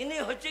 ইনি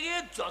হচ্ছে গিয়ে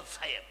জজ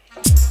সাহেব।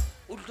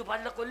 উল্টো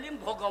পাল্টা করলিম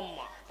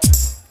ভগম্মা।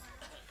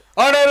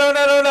 Order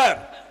order order.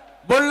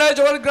 বন্যায়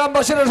যখন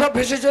গ্রামবাসীরা সব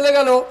ভেসে চলে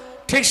গেল,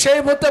 ঠিক সেই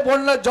মুহূর্তে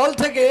বন্যার জল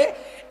থেকে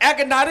এক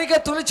নারীকে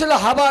তুলেছিল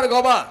হাবার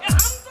গবা।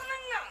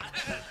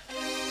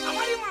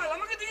 আমারই মাল,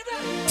 আমাকে দিয়ে দে।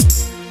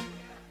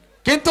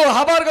 কিন্তু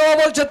হাবার গবা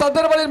বলছে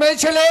তাদের বাড়ির মেয়ে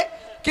ছেলে,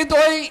 কিন্তু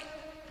ওই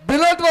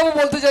বিনোদ বাবু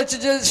বলতে চাইছে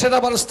যে সেটা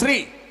আমার স্ত্রী।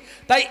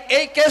 তাই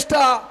এই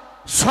কেসটা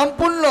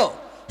সম্পূর্ণ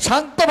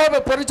শান্তভাবে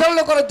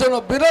পরিচালনা করার জন্য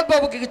বিনোদ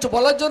বাবুকে কিছু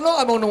বলার জন্য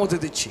আমি অনুমতি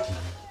দিচ্ছি।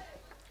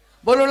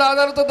 বলুন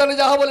আদালতে দাঁড়িয়ে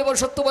যাহা বলিব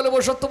সত্য বলিব,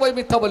 সত্য বই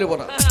মিথ্যা বলিব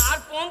না। আর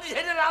পন্থ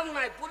ছেড়ে রাম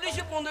নাই,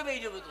 পুলিশে পন্থ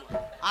পেয়ে যাবে তোমার।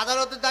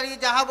 আদালতে দাঁড়িয়ে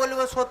যাহা বলিব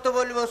সত্য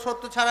বলিব,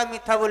 সত্য ছাড়া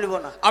মিথ্যা বলিব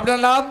না। আপনার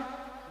নাম?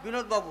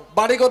 বিনোদ বাবু,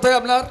 বাড়ি কোথায়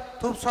আপনার?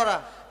 থুপসরা।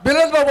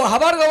 বিনোদ বাবু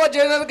হাবার গবা যে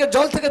এনাকে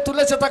জল থেকে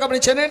তুলেছে তাকে আপনি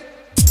চেনেন?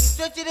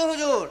 নিশ্চয় চিনি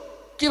হুজুর,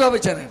 কিভাবে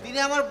চেনেন? তিনি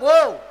আমার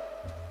বউ।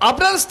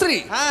 আপনার স্ত্রী?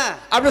 হ্যাঁ,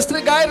 আপনার স্ত্রী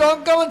গায়ের রং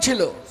কেমন ছিল?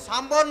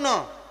 সাম্বর্ণ।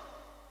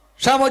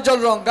 শ্যামজ্জ্বল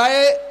রং।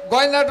 গায়ে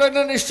গয়না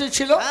টয়না নিশ্চয়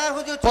ছিল? হ্যাঁ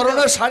হুজুর, ছিল।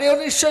 পরনের শাড়িও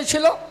নিশ্চয়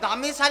ছিল?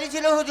 দামি শাড়ি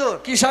ছিল হুজুর,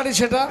 কি শাড়ি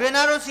সেটা?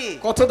 বেনারসি।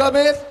 কত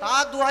দামের? তা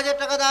 2000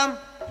 টাকা দাম।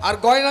 আর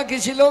গয়না কি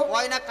ছিল?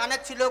 গয়না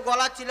কানের ছিল,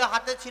 গলা ছিল,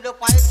 হাতে ছিল,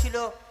 পায়ে ছিল।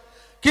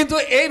 কিন্তু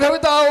এইভাবে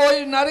তো ওই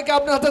নারীকে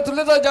আপনার হাতে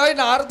তুলে দেওয়া যায়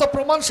না, আর তো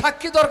প্রমাণ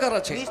সাক্ষী দরকার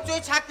আছে।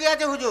 নিশ্চয়ই সাক্ষী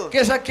আছে হুজুর।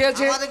 কে সাক্ষী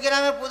আছে? আমাদের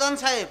গ্রামের প্রধান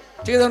সাহেব।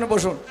 ঠিক আছে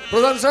বসুন।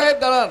 প্রধান সাহেব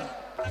দাঁড়ান।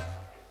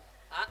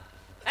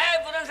 হ্যাঁ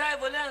প্রধান সাহেব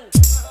বলেন।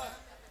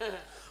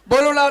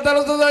 বলুন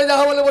আদালতে দাঁড়িয়ে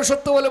যাহা বলিব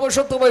সত্য বলিব,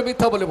 সত্য বই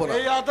মিথ্যা বলিব না।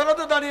 এই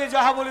আদালতে দাঁড়িয়ে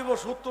যাহা বলিব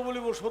সত্য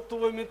বলিব, সত্য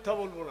বই মিথ্যা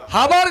বলবো না।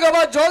 হাবার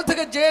গবা জল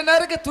থেকে যে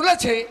নারীকে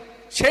তুলেছে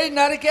সেই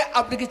নারীকে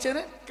আপনি কি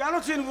চেনেন? কেন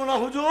চিনবো না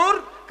হুজুর?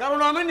 কারণ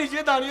আমি নিজে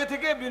দাঁড়িয়ে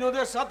থেকে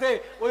বিনোদের সাথে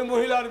ওই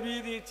মহিলার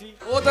বিয়ে দিয়েছি।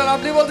 ও তাহলে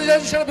আপনি বলতে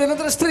চাইছেন সেটা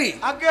বিনোদের স্ত্রী?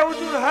 আগে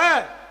হুজুর, হ্যাঁ,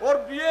 ওর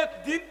বিয়ের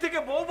দিন থেকে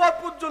বউভাত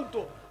পর্যন্ত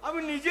আমি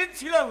নিজে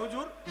ছিলাম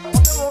হুজুর।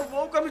 আমাদের ওর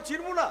বউকে আমি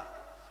চিনবো না?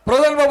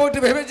 প্রধান বাবু একটু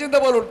ভেবে চিন্তে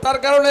বলুন, তার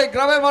কারণে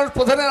গ্রামের মানুষ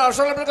প্রধানের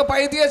আসল আপনাকে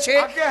পাইয়ে দিয়েছে,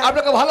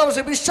 আপনাকে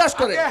ভালোবাসে, বিশ্বাস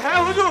করে।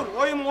 হ্যাঁ হুজুর,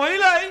 ওই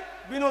মহিলাই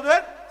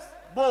বিনোদের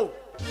বউ।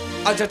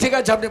 আচ্ছা ঠিক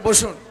আছে, আপনি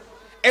বসুন।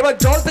 এবার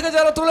জল থেকে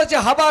যারা তুলেছে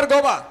হাবা আর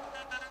গবা,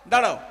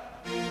 দাঁড়াও।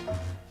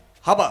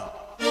 হাবা,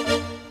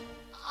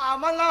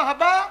 আমার নাম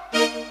হাবা,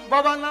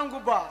 বাবার নাম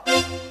গুবা।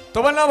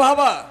 তোমার নাম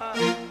হাবা।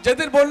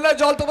 যেদিন বন্যা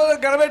জল তোমাদের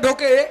গ্রামে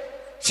ঢোকে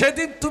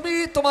সেদিন তুমি,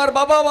 তোমার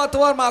বাবা বা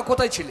তোমার মা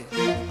কোথায় ছিলে?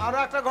 আরো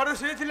একটা ঘরে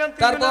শুয়েছিলেন।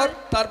 তারপর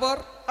তারপর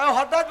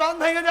হঠাৎ বাঁধ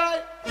ভেঙে যায়,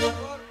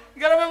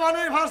 গ্রামে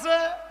মানুষ ভাসে,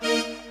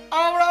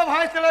 আমরাও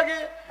ভাসতে লাগে,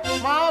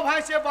 মাও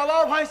ভাসছে,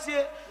 বাবাও ভাসছে।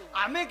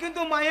 আমি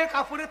কিন্তু মায়ের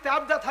কাপড়ে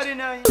ট্যাপ দা থারি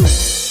নাই,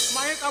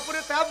 মায়ের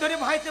কাপড়ে ট্যাপ ধরে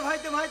ভাইতে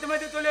ভাইতে ভাইতে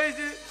ভাইতে চলে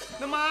এসেছি।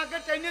 মাকে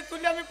ট্রেনে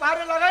তুলে আমি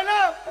পাহাড়ে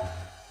লাগাইলাম,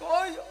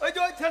 ওই ওই যে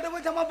ওই ছেলেটা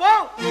বলছে আমার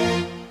বউ।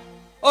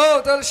 ও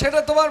তাহলে সেটা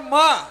তোমার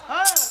মা?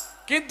 হ্যাঁ।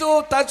 কিন্তু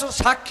তার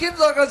সাক্ষীর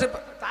দরকার আছে।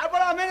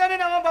 তারপরে আমি জানি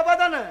না, আমার বাবা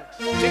জানে।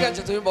 ঠিক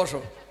আছে তুমি বসো।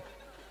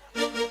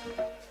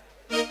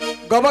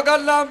 গবা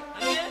কার নাম?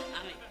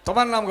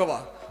 তোমার নাম গবা।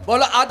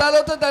 বলো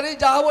আদালতে দাঁড়িয়ে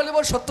যা বলিব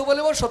সত্য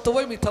বলিব, সত্য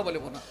বই মিথ্যা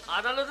বলিব না।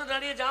 আদালতে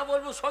দাঁড়িয়ে যা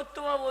বলবো সত্য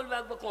বলবো,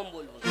 একবার কম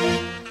বলবো না।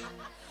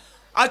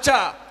 আচ্ছা,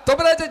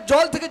 তোমরা যে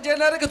জল থেকে যে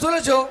নারীকে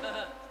তুলেছো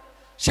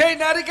সেই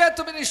নারীকে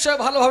তুমি নিশ্চয়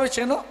ভালোভাবে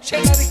চেনো।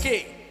 সেই নারী কে?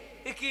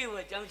 কি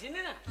বলছে আমি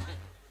চিনি না?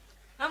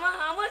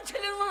 আমার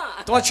ছেলের মা।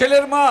 তোমার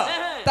ছেলের মা?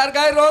 তার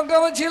গায়ের রং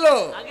কেমন ছিল?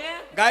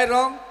 গায়ের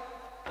রং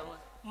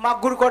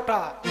মাগুর কটা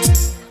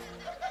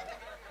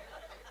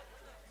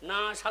না,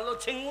 শালো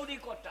ছিঙ্গুরি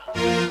কটা।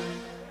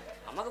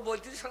 আমাকে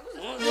বলতে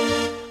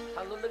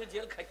শালো লেগে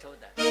জেল খাইতে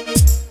হবে।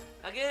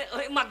 আগে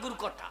ওই মাগুর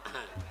কটা।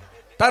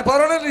 তার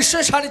পরনে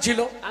নিশ্চয় শাড়ি ছিল।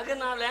 আগে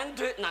না ল্যাংট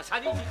না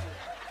শাড়ি ছিল।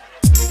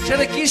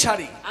 সেটা কি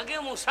শাড়ি? আগে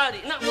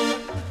মশারি না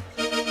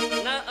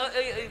না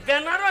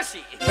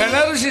বেনারসি।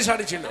 বেনারসি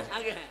শাড়ি ছিল।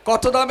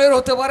 কত দামের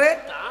হতে পারে?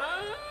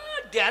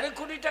 1.5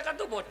 কোটি টাকা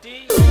তো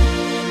বটেই।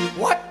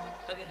 হোয়াট?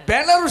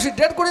 বেনারসি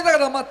 1.5 কোটি টাকা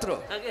দাম মাত্র?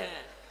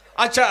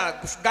 আচ্ছা,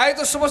 গায়ে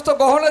তো সমস্ত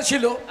গহনা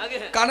ছিল,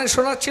 কানে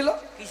সোনা ছিল?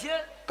 কিসের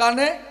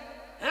কানে?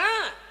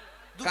 হ্যাঁ,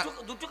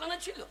 দুটো কানে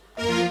ছিল।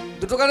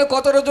 দুটো কানে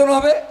কত ওজন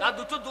হবে? আর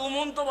দুটো 2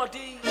 মণ তো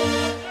বটেই।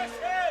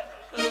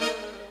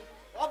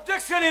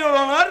 অবজেকশন ইওর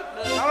অনার,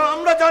 কারণ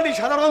আমরা জানি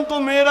সাধারণত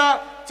মেয়েরা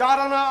 4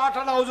 আনা 8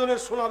 আনা ওজনের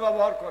সোনা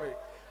ব্যবহার করে,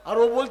 আর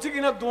ও বলছে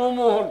কিনা 2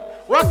 মণ।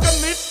 ও একটা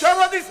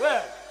মিথ্যাবাদী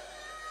স্যার।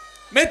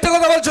 মিথ্যে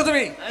কথা বলছো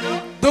তুমি।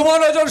 2 মণ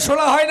ওজন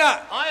সোনা হয় না।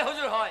 হয়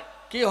হুজুর, হয়।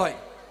 কি হয়?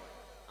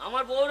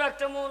 আমার বউর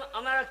একটা মন,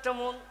 আমার একটা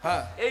মন,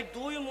 হ্যাঁ, এই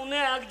 2 মনে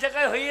এক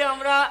জায়গায় হয়ে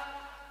আমরা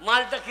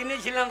মালটা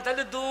কিনেছিলাম,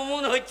 তাহলে 2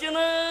 মণ হচ্ছে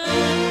না।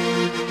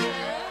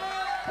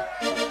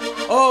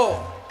 ও,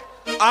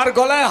 আর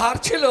গলায় হার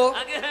ছিল?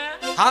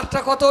 হারটা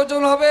কত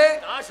ওজন হবে?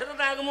 সেটা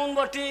তো 1 মণ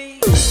বটেই।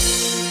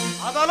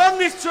 আদালত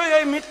নিশ্চয়ই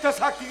এই মিথ্যা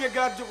সাক্ষীকে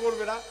গ্রাহ্য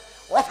করবে না।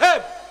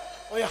 অতএব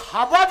ওই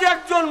হাবা যে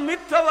একজন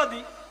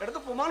মিথ্যাবাদী এটা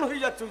তো প্রমাণ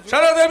হয়ে যাচ্ছে।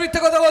 সারা মিথ্যে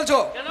কথা বলছো।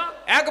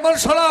 1 মণ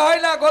সোনা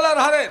হয় না গলার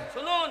হারের।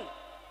 শুনুন,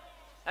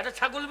 একটা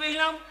ছাগল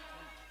বেচলাম,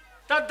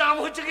 তার দাম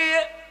হচ্ছে গিয়ে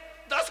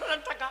 10,000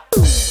 টাকা।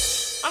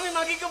 আমি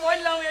মাগিকে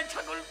বললাম এই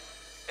ছাগল,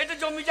 এটা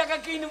জমি জায়গা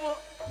কিনবো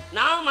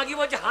না। মাগি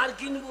বলছে হার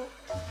কিনবো।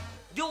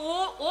 যে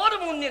ওর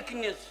মনে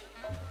কিনেছে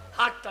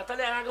হারটা,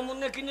 তাহলে 1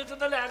 মনে কিনেছে,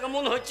 তাহলে 1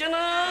 মণ হচ্ছে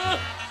না।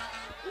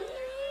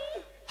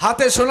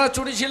 হাতে সোনা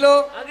চুড়ি ছিল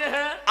আগে।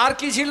 হ্যাঁ। আর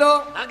কি ছিল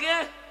আগে?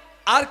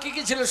 আর কি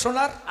কি ছিল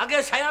সোনার? আগে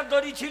সায়ার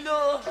দড়ি ছিল।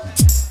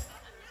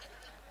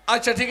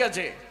 আচ্ছা ঠিক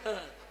আছে,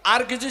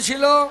 আর কিছু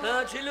ছিল?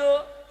 হ্যাঁ ছিল।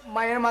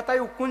 মায়ের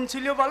মাথায় উকুন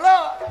ছিল। বলো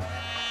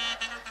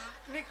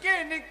নিকে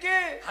নিকে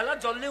হালা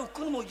জলে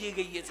উকুন মজিয়ে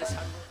গিয়েছে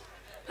সামনে।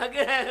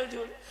 আগে। হ্যাঁ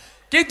হুজুর।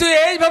 কিন্তু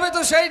এইভাবে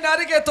তো সেই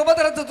নারীকে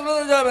তোমাদের হাতে তুলে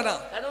দেওয়া যাবে না।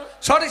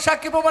 সঠিক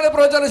সাক্ষী প্রমাণের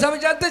প্রয়োজন আছে। আমি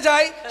জানতে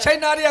চাই সেই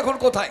নারী এখন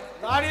কোথায়?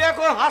 নারী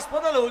এখন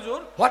হাসপাতালে হুজুর,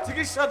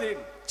 চিকিৎসাধীন।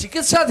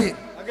 চিকিৎসাধীন?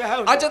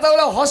 আচ্ছা,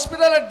 তাহলে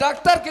হসপিটালের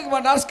ডাক্তার কিংবা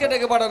নার্সকে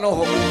ডেকে পাঠানো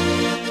হোক।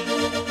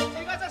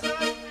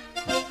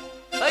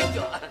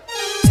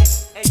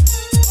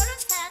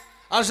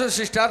 আসুন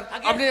সিস্টার,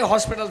 আপনি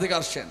হসপিটাল থেকে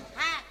আসছেন,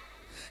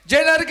 যে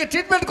নারীকে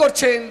ট্রিটমেন্ট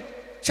করছেন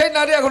সেই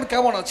নারী এখন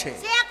কেমন আছে?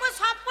 সে এখন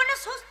সম্পূর্ণ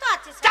সুস্থ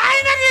আছে। তাই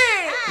নাকি?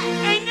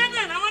 এই না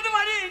না, আমাদের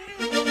বাড়ি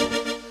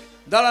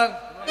দাঁড়ান,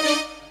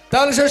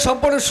 তাহলে সে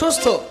সম্পূর্ণ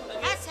সুস্থ?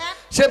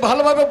 সে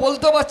ভালোভাবে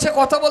বলতে পারছে,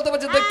 কথা বলতে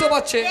পারছে, দেখতেও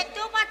পাচ্ছে?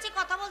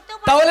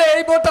 তাহলে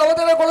এই মুহূর্তে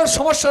আমাদের কোনো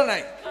সমস্যা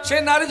নাই।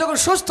 সেই নারী যখন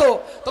সুস্থ,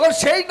 তখন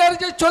সেই নারী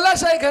যে চলে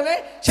আসে এখানে,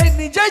 সেই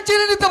নিজেই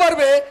চিনে নিতে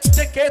পারবে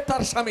যে কে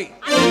তার স্বামী।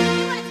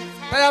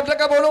 তাই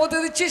আপনাকে আমি অনুমতি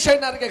দিচ্ছি, সেই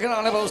নারীকে এখানে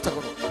আনার ব্যবস্থা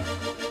করুন।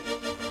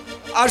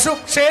 আসুক,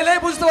 সে এলেই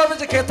বুঝতে পারবে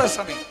যে কে তার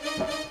স্বামী।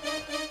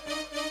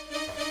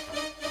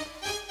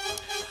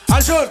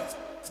 আসুন,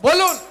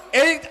 বলুন,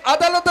 এই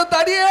আদালতে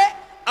দাঁড়িয়ে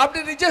আপনি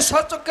নিজের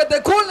স্বচক্ষে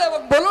দেখুন এবং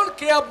বলুন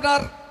কে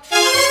আপনার।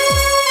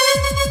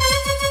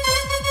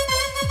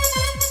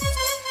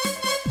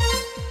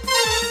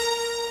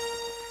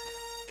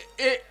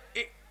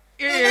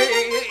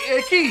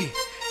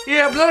 কি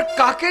আপনারা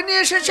কাকে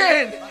নিয়ে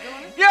এসেছেন?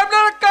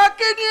 আপনারা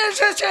কাকে নিয়ে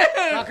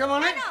এসেছেন? কাকে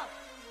মানে?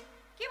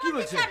 কি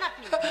বলছেন?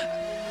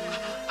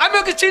 আমি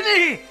ওকে চিনি।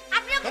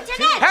 আপনি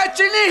হ্যাঁ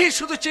চিনি,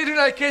 শুধু চিনি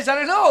নয়, কে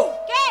জানে না?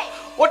 কে?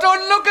 ওটা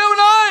অন্য কেউ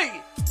নয়,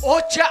 ও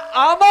হচ্ছে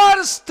আমার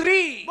স্ত্রী।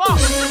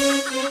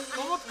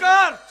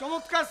 চমৎকার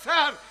চমৎকার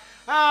স্যার।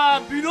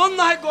 বিনোদ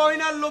না হয়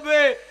গয়নার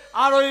লোভে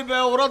আর ওই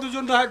ওরা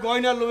দুজন না হয়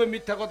গয়নার লোভে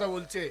মিথ্যা কথা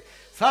বলছে।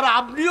 স্যার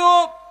আপনিও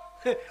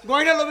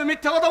গয়নার লোভে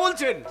মিথ্যা কথা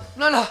বলছেন?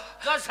 না না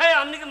সাহেব,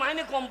 আপনি কি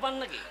মাইনে কম পান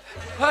নাকি?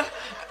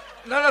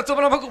 না না,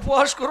 তোমরা আমাকে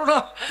উপহাস করো না।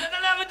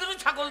 তাহলে আমি দুটো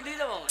ছাগল দিয়ে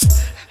দেবো।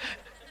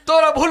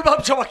 তোমরা ভুল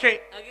ভাবছো আমাকে,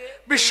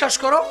 বিশ্বাস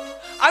করো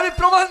আমি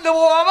প্রমাণ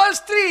দেবো। আমার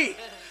স্ত্রী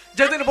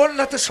যেদিন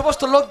বন্যাতে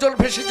সমস্ত লোকজন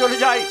ভেসে চলে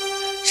যায়,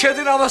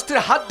 সেদিন আমার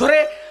স্ত্রীর হাত ধরে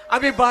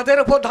আমি বাঁধের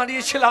উপর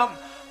দাঁড়িয়েছিলাম।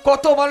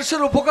 কত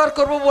মানুষের উপকার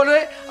করব বলে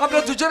আমরা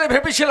দুজনে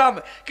ভেবেছিলাম,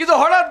 কিন্তু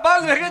হঠাৎ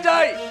বাঁধ ভেঙে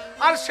যায়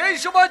আর সেই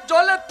সময়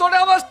জলের তোড়ে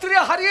আমার স্ত্রী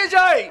হারিয়ে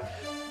যায়।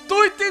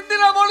 2-3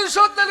 দিন আমি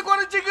অনুসন্ধান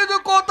করেছি, কিন্তু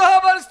কোথাও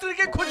আমার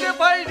স্ত্রীকে খুঁজে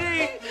পাইনি।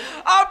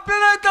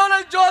 আপনারাই তাহলে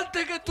জল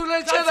থেকে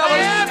তুলেছেন আমার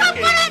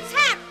স্ত্রীকে।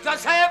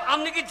 সাহেব,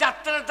 আপনি কি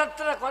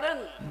যাত্রা করেন?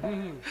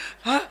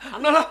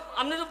 না না,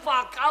 আপনি তো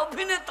পাকা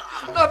অভিনেতা।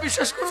 না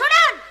বিশ্বাস করুন।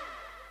 শুনুন,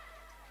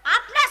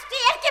 আপনার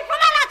স্ত্রীর কি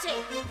প্রমাণ আছে?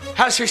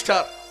 হ্যাঁ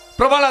সিস্টার,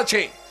 প্রমাণ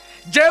আছে।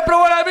 যে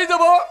প্রমাণ আমি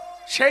দেবো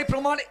সেই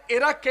প্রমাণ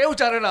এরা কেউ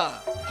জানে না।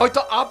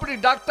 হয়তো আপনি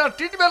ডাক্তার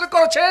ট্রিটমেন্ট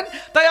করেছেন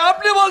তাই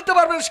আপনি বলতে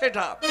পারবেন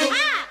সেটা।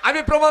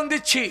 আমি প্রমাণ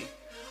দিচ্ছি,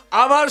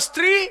 আমার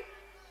স্ত্রী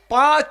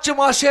 5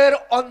 মাসের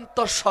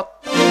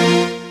অন্তঃসত্ত্বা।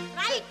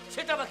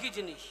 সেটা বা কি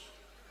জিনিস?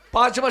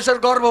 5 মাসের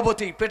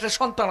গর্ভবতী, পেটে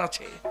সন্তান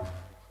আছে।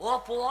 ও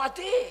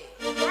পোয়াতে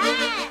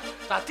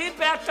তাতে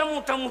পেটটা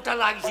মোটা মোটা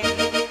লাগছে।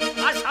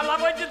 আর শালা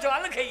বলছে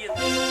জল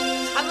খাইয়েছে।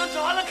 শালো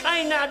জল খাই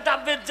না,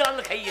 ডাবের জল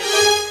খাইয়েছে।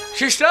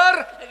 সিস্টার,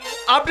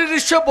 আপনি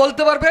নিশ্চয়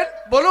বলতে পারবেন।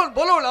 বলুন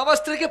বলুন, আমার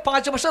স্ত্রীকে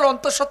 5 মাসের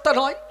অন্তঃসত্ত্বা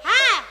নয়?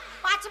 হ্যাঁ,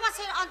 5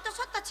 মাসের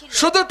অন্তঃসত্ত্বা ছিল।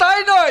 শুধু তাই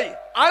নয়,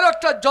 আর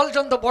একটা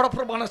জলজন্ত বড়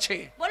প্রমাণ আছে।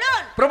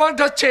 বলুন।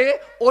 প্রমাণটা হচ্ছে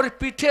ওর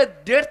পিঠে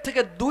 1.5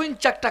 থেকে 2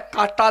 ইঞ্চি একটা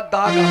কাটা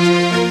দাগ আছে।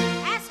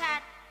 হ্যাঁ স্যার,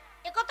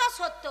 একথা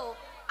সত্য।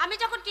 আমি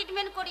যখন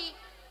ট্রিটমেন্ট করি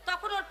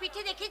তখন ওর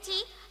পিঠে দেখেছি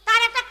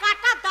তার একটা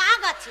কাটা দাগ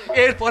আছে।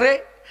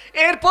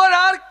 এরপর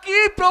আর কি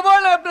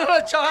প্রমাণ আপনারা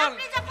চান?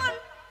 আপনি যখন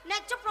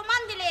ন্যায্য প্রমাণ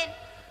দিলেন,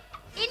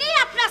 ইনি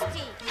আপনার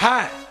স্ত্রী।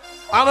 হ্যাঁ,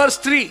 আমার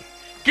স্ত্রী,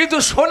 কিন্তু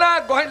সোনা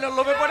গয়নার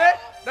লোভে পড়ে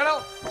দাঁড়াও,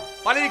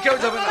 পালিয়ে কেউ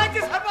যাবে না।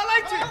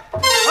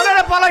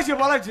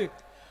 পালাইছে।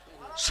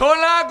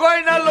 সোনা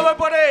গয়নার লোভে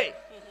পড়ে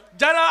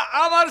যারা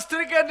আমার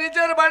স্ত্রীকে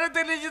নিজের বাড়িতে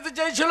নিয়ে যেতে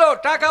চেয়েছিল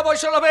টাকা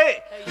পয়সা লোভে,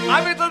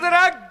 আমি তাদের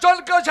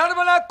একজনকেও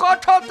ছাড়বো না।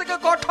 কঠোর থেকে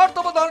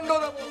কঠোরতম দণ্ড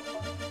দেব।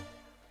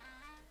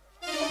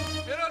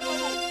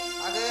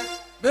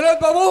 বিনোদ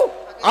বাবু,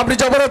 আপনি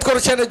জবরদস্ত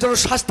করেছেন, এর জন্য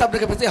শাস্তি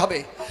আপনাকে পেতে হবে।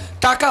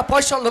 টাকা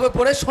পয়সা লোভে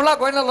পড়ে, সোনা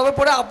গয়না লোভে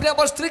পড়ে আপনি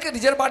আমার স্ত্রীকে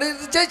নিজের বাড়ি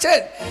নিতে চেয়েছেন,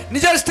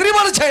 নিজের স্ত্রী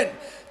বলেছেন।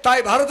 তাই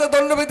ভারতের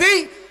দণ্ডবিধি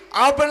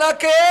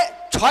আপনাকে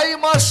 6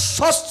 মাস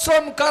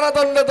সশ্রম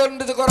কারাদণ্ড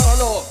দণ্ডিত করা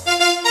হলো।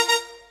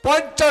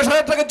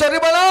 50,000 টাকা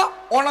জরিমানা,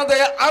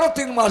 অনাদায়ে আরো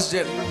 3 মাস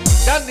জেল।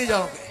 জাননি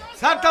জানবে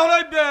স্যার, তাহলে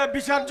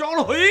বিচার যখন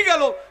হয়ে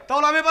গেল,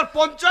 তাহলে আমি এবার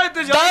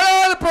পঞ্চায়েতে যাই।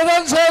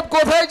 প্রধান সাহেব,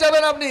 কোথায়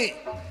যাবেন আপনি?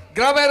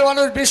 গ্রামের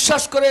মানুষ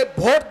বিশ্বাস করে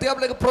ভোট দিয়ে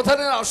আপনাকে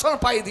প্রধানের আসন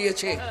পাইয়ে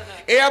দিয়েছে।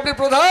 এই আপনি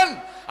প্রধান?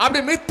 আপনি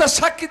মিথ্যা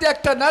সাক্ষী দিয়ে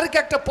একটা নারীকে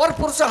একটা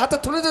পরপুরুষের হাতে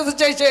তুলে দিতে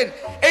চাইছেন।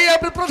 এই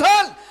আপনি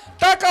প্রধান?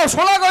 টাকা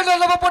সোনা গয়না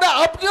লোভে পড়ে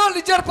আপনিও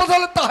নিজের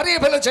প্রধানত্ব হারিয়ে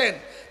ফেলেছেন।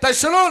 তাই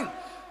শুনুন,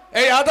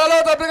 এই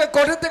আদালত আপনাকে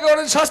কঠিন থেকে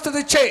কঠিন শাস্তি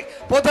দিচ্ছে।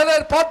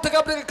 প্রধানের পদ থেকে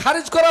আপনাকে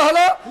খারিজ করা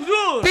হলো,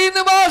 3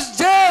 মাস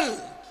জেল,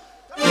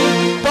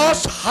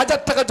 10,000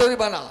 টাকা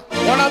জরিমানা,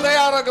 অনাদায়ে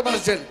আরো 1 মাস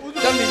জেল।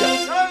 জাননি যান।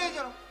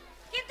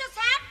 কিন্তু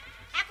স্যার,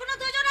 এখনো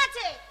দুজন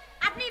আছে,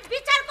 আপনি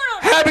বিচার করুন।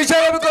 হ্যাঁ, বিচার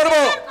আমি করব,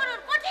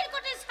 কঠিন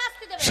কঠিন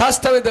শাস্তি দেবেন।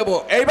 শাস্তি আমি দেব।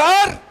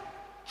 এইবার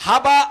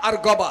হাবা আর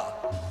গবা,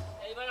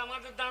 এইবার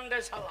আমাদের দান্ডে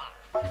শালা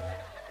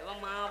এবং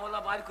মা বলা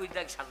বার কই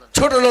দেখ শালা।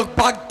 ছোট লোক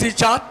বাগদি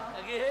জাত,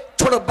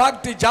 ছোট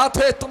বাগদি জাত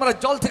হয়ে তোমরা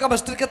জল থেকে আমার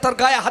স্ত্রীকে তার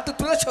গায়ে হাতে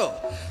তুলেছো।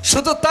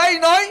 শুধু তাই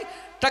নয়,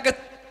 তাকে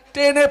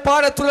টেনে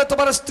পাড়ে তুলে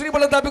তোমার স্ত্রী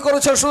বলে দাবি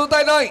করেছো। শুধু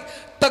তাই নয়,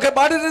 তাকে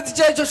বাড়ি দিতে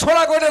চাইছো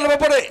সোনা গয়নার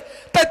ব্যাপারে।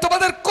 তাই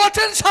তোমাদের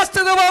কঠিন শাস্তি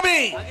দেবো আমি।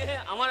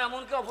 আমার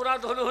এমন কি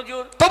অপরাধ হলো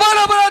হুজুর? তোমার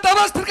অপরাধ,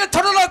 আমার স্ত্রীকে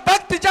ছোট লোক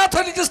বাগদি জাত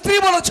হয়ে নিজের স্ত্রী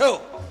বলেছো।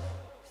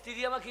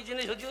 স্ত্রী আবার কি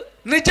জিনিস হুজুর?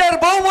 নিজের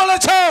বউ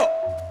বলেছো।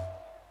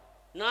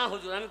 না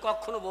হুজুর, আমি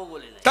কখনো বউ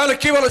বলি না। তাহলে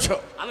কি বলেছো?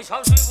 আমি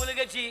সবসময় বলে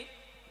গেছি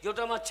যে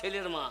ওটা আমার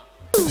ছেলের মা।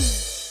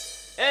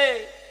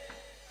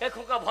 এই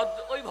খোকা,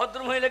 ওই ভদ্র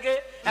মহিলাকে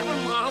এখন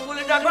মা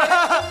বলে ডাকবে।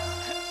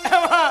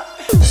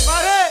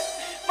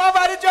 মা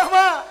বাড়ি যাও,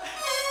 মা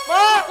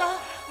মা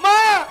মা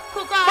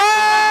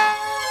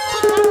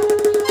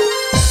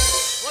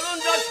বলুন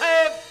জজ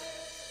সাহেব,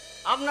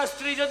 আপনার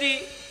স্ত্রী যদি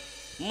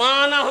মা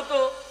না হতো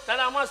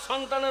তাহলে আমার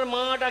সন্তানের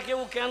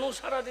মাটাকেও কেন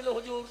সারা দিল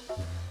হুজুর?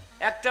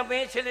 একটা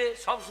মেয়ে ছেলে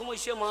সবসময়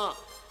সে মা।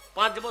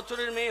 5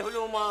 বছরের মেয়ে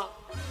হলেও মা,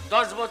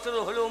 10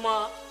 বছরের হলেও মা,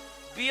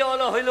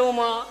 বিয়েওয়ালা হলেও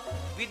মা,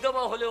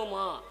 বিধবা হলেও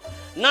মা।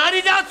 নারী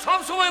জাত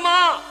সবসময় মা।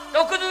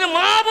 তোকে যদি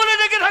মা বলে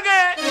ডেকে থাকে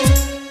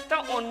তা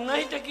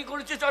অন্যায়টা কি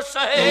করেছে জজ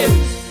সাহেব?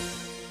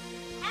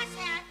 হ্যাঁ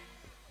স্যার,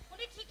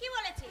 উনি ঠিকই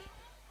বলেছে।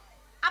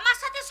 আমার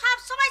সাথে সব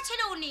সময়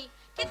ছিল উনি,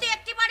 কিন্তু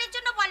একটি বারের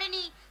জন্য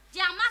বলেনি যে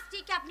আমার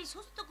স্ত্রীকে আপনি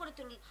সুস্থ করে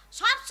তুলুন।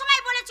 সব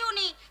সময় বলেছে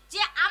উনি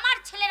যে আমার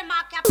ছেলের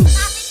মাকে আপনি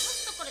তাড়াতাড়ি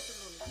সুস্থ করে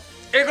তুলুন।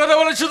 এই কথা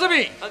বলেছো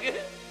তুমি?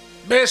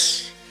 বেশ,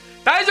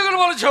 তাই যখন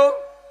বলেছো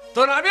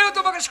তখন আমিও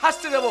তোমাকে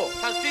শাস্তি দেবো।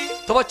 শাস্তি?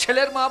 তোমার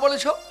ছেলের মা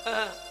বলেছো,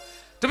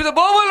 তুমি তো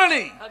বউ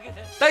বলনি,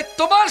 তাই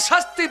তোমার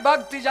শাস্তি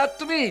বাগদি যা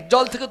তুমি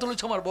জল থেকে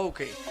তুলেছো আমার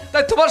বউকে,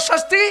 তাই তোমার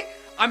শাস্তি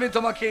আমি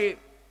তোমাকে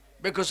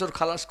বেকসুর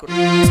খালাস করি।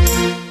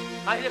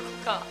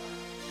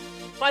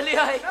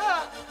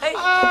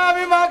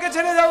 আমি মাকে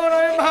ছেড়ে যাবো না,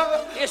 আমি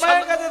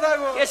মায়ের কাছে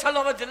থাকবো। এসাল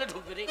আমার জেলে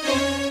ঢুকবে রে।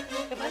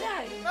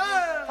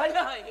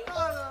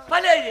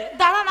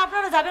 দাঁড়ান,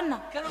 আপনারা যাবেন না।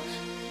 কেন?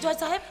 জয়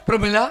সাহেব,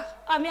 প্রমিলা,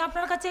 আমি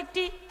আপনার কাছে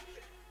একটি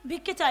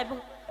ভিক্ষে চাইবো।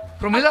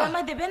 প্রমিলা,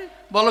 আমায় দেবেন?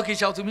 বলো কি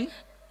চাও তুমি?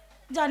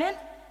 জানেন,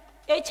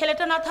 এই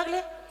ছেলেটা না থাকলে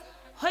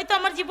হয়তো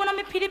আমার জীবন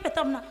আমি ফিরে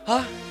পেতাম না।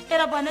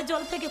 এরা বানের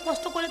জল থেকে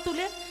কষ্ট করে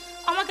তুলে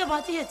আমাকে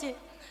বাঁচিয়েছে,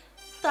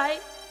 তাই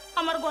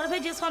আমার গর্ভে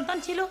যে সন্তান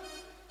ছিল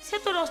সে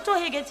তো নষ্ট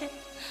হয়ে গেছে,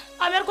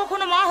 আমি আর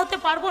কখনো মা হতে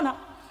পারবো না।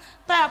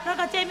 তাই আপনার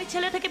কাছে আমি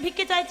ছেলেটাকে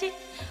ভিক্ষে চাইছি,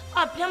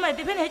 আপনি আমায়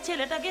দেবেন এই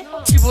ছেলেটাকে।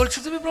 কি বলছো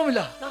তুমি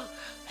প্রমিলা?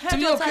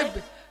 তুমি ওকে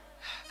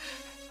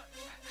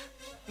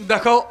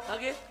দেখো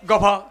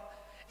গভা,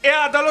 এ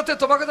আদালতে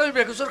তোমাকে তো আমি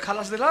বেকসুর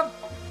খালাস দিলাম,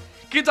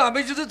 কিন্তু আমি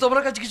যদি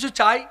তোমার কাছে কিছু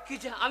চাই,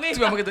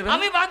 তুমি আমাকে দেবে?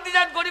 আমি বাদ দিয়ে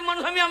যান, গরিব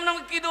মানুষ, আমি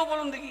আপনাকে কি দেবো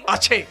বলুন দেখি?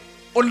 আছে,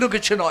 অন্য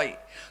কিছু নয়।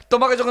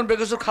 তোমাকে যখন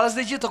বেকসুর খালাস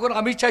দিয়েছি তখন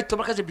আমি চাই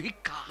তোমার কাছে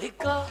ভিক্ষা,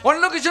 ভিক্ষা,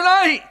 অন্য কিছু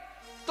নয়।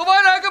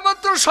 তোমার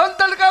একমাত্র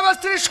সন্তানকে আমার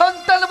স্ত্রীর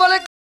সন্তান বলে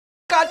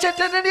কাছে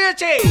টেনে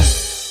নিয়েছে,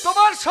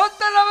 তোমার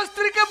সন্তান আমার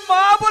স্ত্রীকে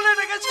মা বলে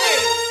রেখেছে,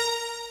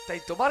 তাই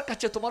তোমার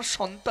কাছে তোমার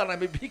সন্তান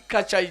আমি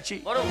ভিক্ষা চাইছি।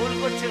 বড় ভুল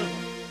করছেন,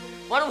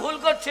 বড় ভুল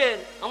করছেন।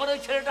 আমার ওই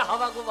ছেলেটা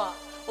হাবা গোবা,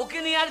 ওকে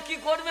নিয়ে আর কি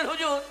করবেন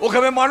হুজুর? ওকে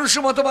আমি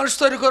মানুষের মতো মানুষ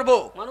তৈরি করবো,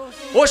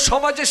 ও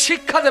সমাজে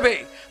শিক্ষা দেবে,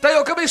 তাই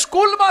ওকে আমি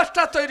স্কুল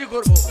মাস্টার তৈরি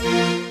করবো।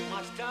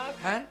 মাস্টার?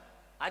 হ্যাঁ,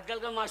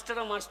 আজকালকার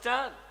মাস্টাররা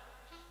মাস্টার।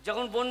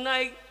 যখন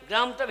বন্যায়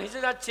গ্রামটা ভেসে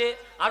যাচ্ছে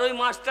আর ওই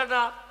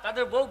মাস্টাররা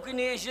তাদের বউকে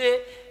নিয়ে এসে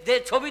যে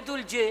ছবি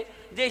তুলছে,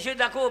 যে এসে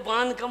দেখো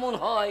বান কেমন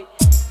হয়,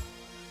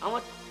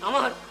 আমার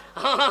আমার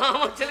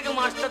আমার ছেলেকে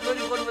মাস্টার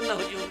তৈরি করবেন না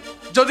হুজুর।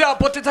 যদি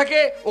আপত্তি থাকে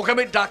ওকে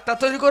আমি ডাক্তার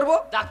তৈরি করবো।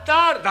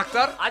 ডাক্তার?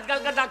 ডাক্তার?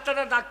 আজকালকার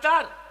ডাক্তাররা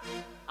ডাক্তার।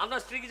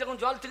 আপনার স্ত্রীকে যখন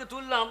জল থেকে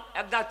তুললাম,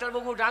 এক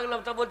ডাক্তারবাবু ডাকলাম,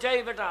 তা বলছে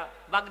এই বেটা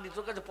বাগদি,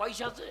 তোর কাছে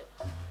পয়সা আছে?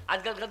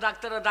 আজকালকার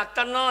ডাক্তাররা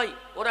ডাক্তার নয়,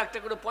 ওরা একটা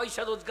করে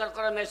পয়সা রোজগার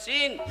করা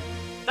মেশিন।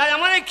 তাই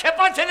আমার এই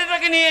খেপা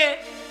ছেলেটাকে নিয়ে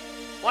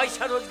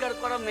পয়সা রোজগার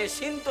করা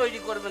মেশিন তৈরি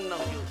করবেন না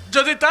হুজুর।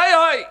 যদি তাই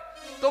হয়,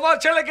 তোমার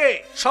ছেলেকে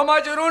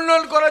সমাজের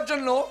উন্নয়ন করার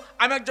জন্য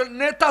আমি একজন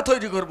নেতা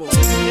তৈরি করবো।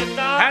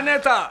 নেতা? হ্যাঁ,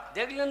 নেতা।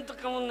 দেখলেন তো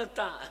কেমন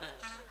নেতা,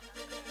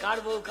 কার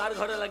বউ কার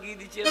ঘরে লাগিয়ে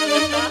দিচ্ছে।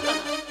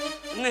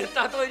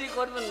 নেতা তৈরি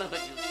করবেন না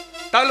হুজুর।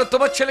 তাহলে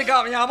তোমার ছেলেকে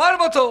আমি আমার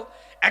মতো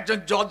একজন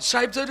জজ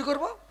সাহেব তৈরি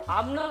করবো।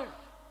 আপনার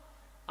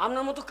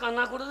আপনার মতো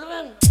কানা করে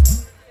দেবেন?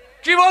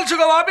 কি বলছো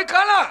গো? আমি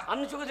কানা?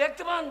 আপনি চোখে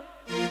দেখতে পান?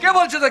 কে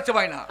বলছে দেখতে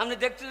পাই না? আপনি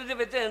দেখতে যদি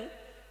পেতেন,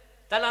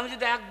 তাহলে আমি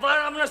যদি একবার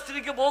আপনার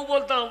স্ত্রীকে বউ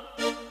বলতাম,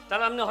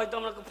 তাহলে আপনি হয়তো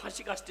আমাকে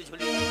ফাঁসি কাটতে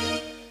ঝুলিয়ে দিতেন।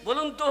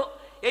 বলুন তো,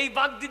 এই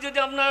বাগদি যদি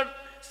আপনার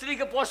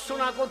স্ত্রীকে স্পর্শ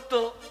না করতো,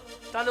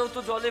 তাহলে ও তো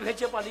জলে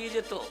ভেসে পালিয়ে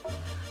যেত।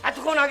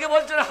 এতক্ষণ আগে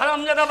বলছেন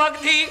হারামজাদা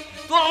বাগদি,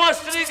 তুই আমার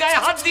স্ত্রীর গায়ে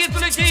হাত দিয়ে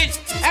তুলেছিস।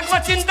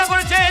 একবার চিন্তা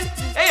করেছেন,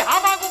 এই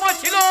হাবা গোবা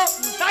ছিল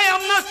তাই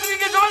আপনার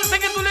স্ত্রীকে জল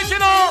থেকে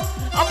তুলেছিল,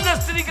 আপনার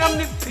স্ত্রীকে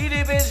আপনি ফিরে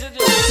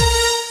এসেছেন।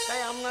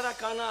 তাই আপনারা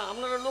কানা,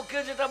 আপনারা লোকে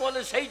যেটা বলে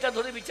সেইটা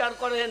ধরে বিচার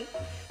করেন।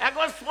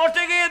 একবার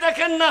স্পটে গিয়ে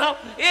দেখেন না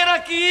এরা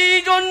কি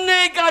জন্য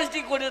এই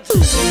কাজটি করেছে।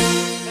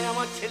 তাই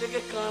আমার ছেলেকে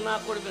কানা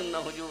করবেন না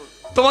হুজুর।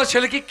 তোমার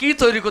ছেলেকে কি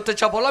তৈরি করতে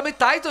চাও বলো, আমি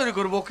তাই তৈরি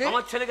করবো। ওকে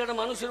আমার ছেলেকে একটা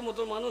মানুষের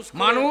মতো মানুষ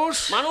মানুষ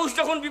মানুষ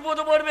যখন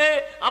বিপদে পড়বে,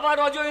 আবার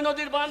অজয়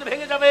নদীর বাঁধ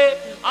ভেঙে যাবে,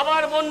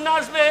 আবার বন্যা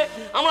আসবে,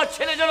 আমার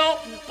ছেলে যেন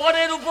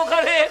পরের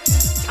উপকারে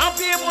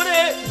ঝাঁপিয়ে পড়ে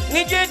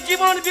নিজের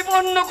জীবন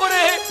বিপন্ন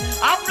করে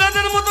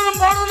আপনাদের মতন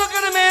বড়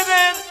লোকের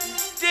মেয়েদের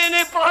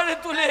টেনে পাহাড়ে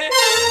তুলে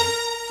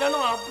যেন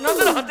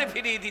আপনাদের হাতে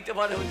ফিরিয়ে দিতে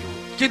পারে হুজুর।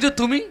 কিন্তু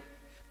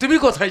তুমি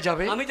কোথায়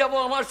যাবে? আমি যাব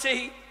আমার সেই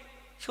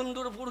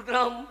সুন্দরপুর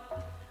গ্রাম,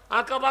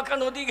 আঁকা বাঁকা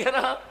নদী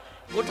ঘেরা,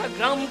 গোটা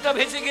গ্রামটা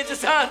ভেসে গেছে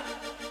স্যার।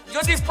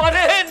 যদি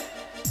পারেন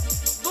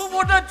দু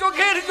ফোঁটা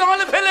চোখের জল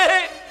ফেলে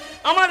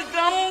আমার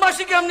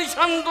গ্রামবাসীকে আপনি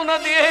সান্ত্বনা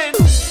দিয়েন,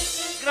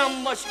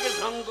 গ্রামবাসীকে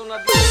সান্ত্বনা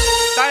দিয়েন।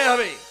 তাই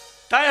হবে,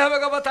 তাই হবে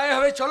বাবা, তাই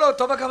হবে। চলো,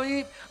 তোমাকে আমি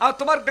আর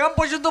তোমার গ্রাম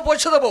পর্যন্ত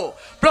পৌঁছে দেবো।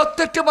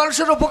 প্রত্যেকটি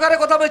মানুষের উপকারের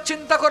কথা আমি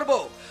চিন্তা করব।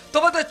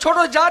 তোমাদের ছোট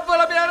জাত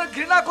বলে আমি আর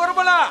ঘৃণা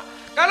করবো না,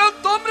 কারণ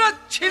তোমরা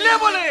ছিলে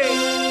বলে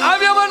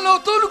আমি আবার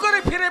নতুন করে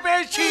ফিরে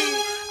পেয়েছি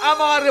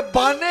আমার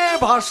বানে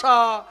ভাষা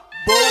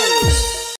বউ।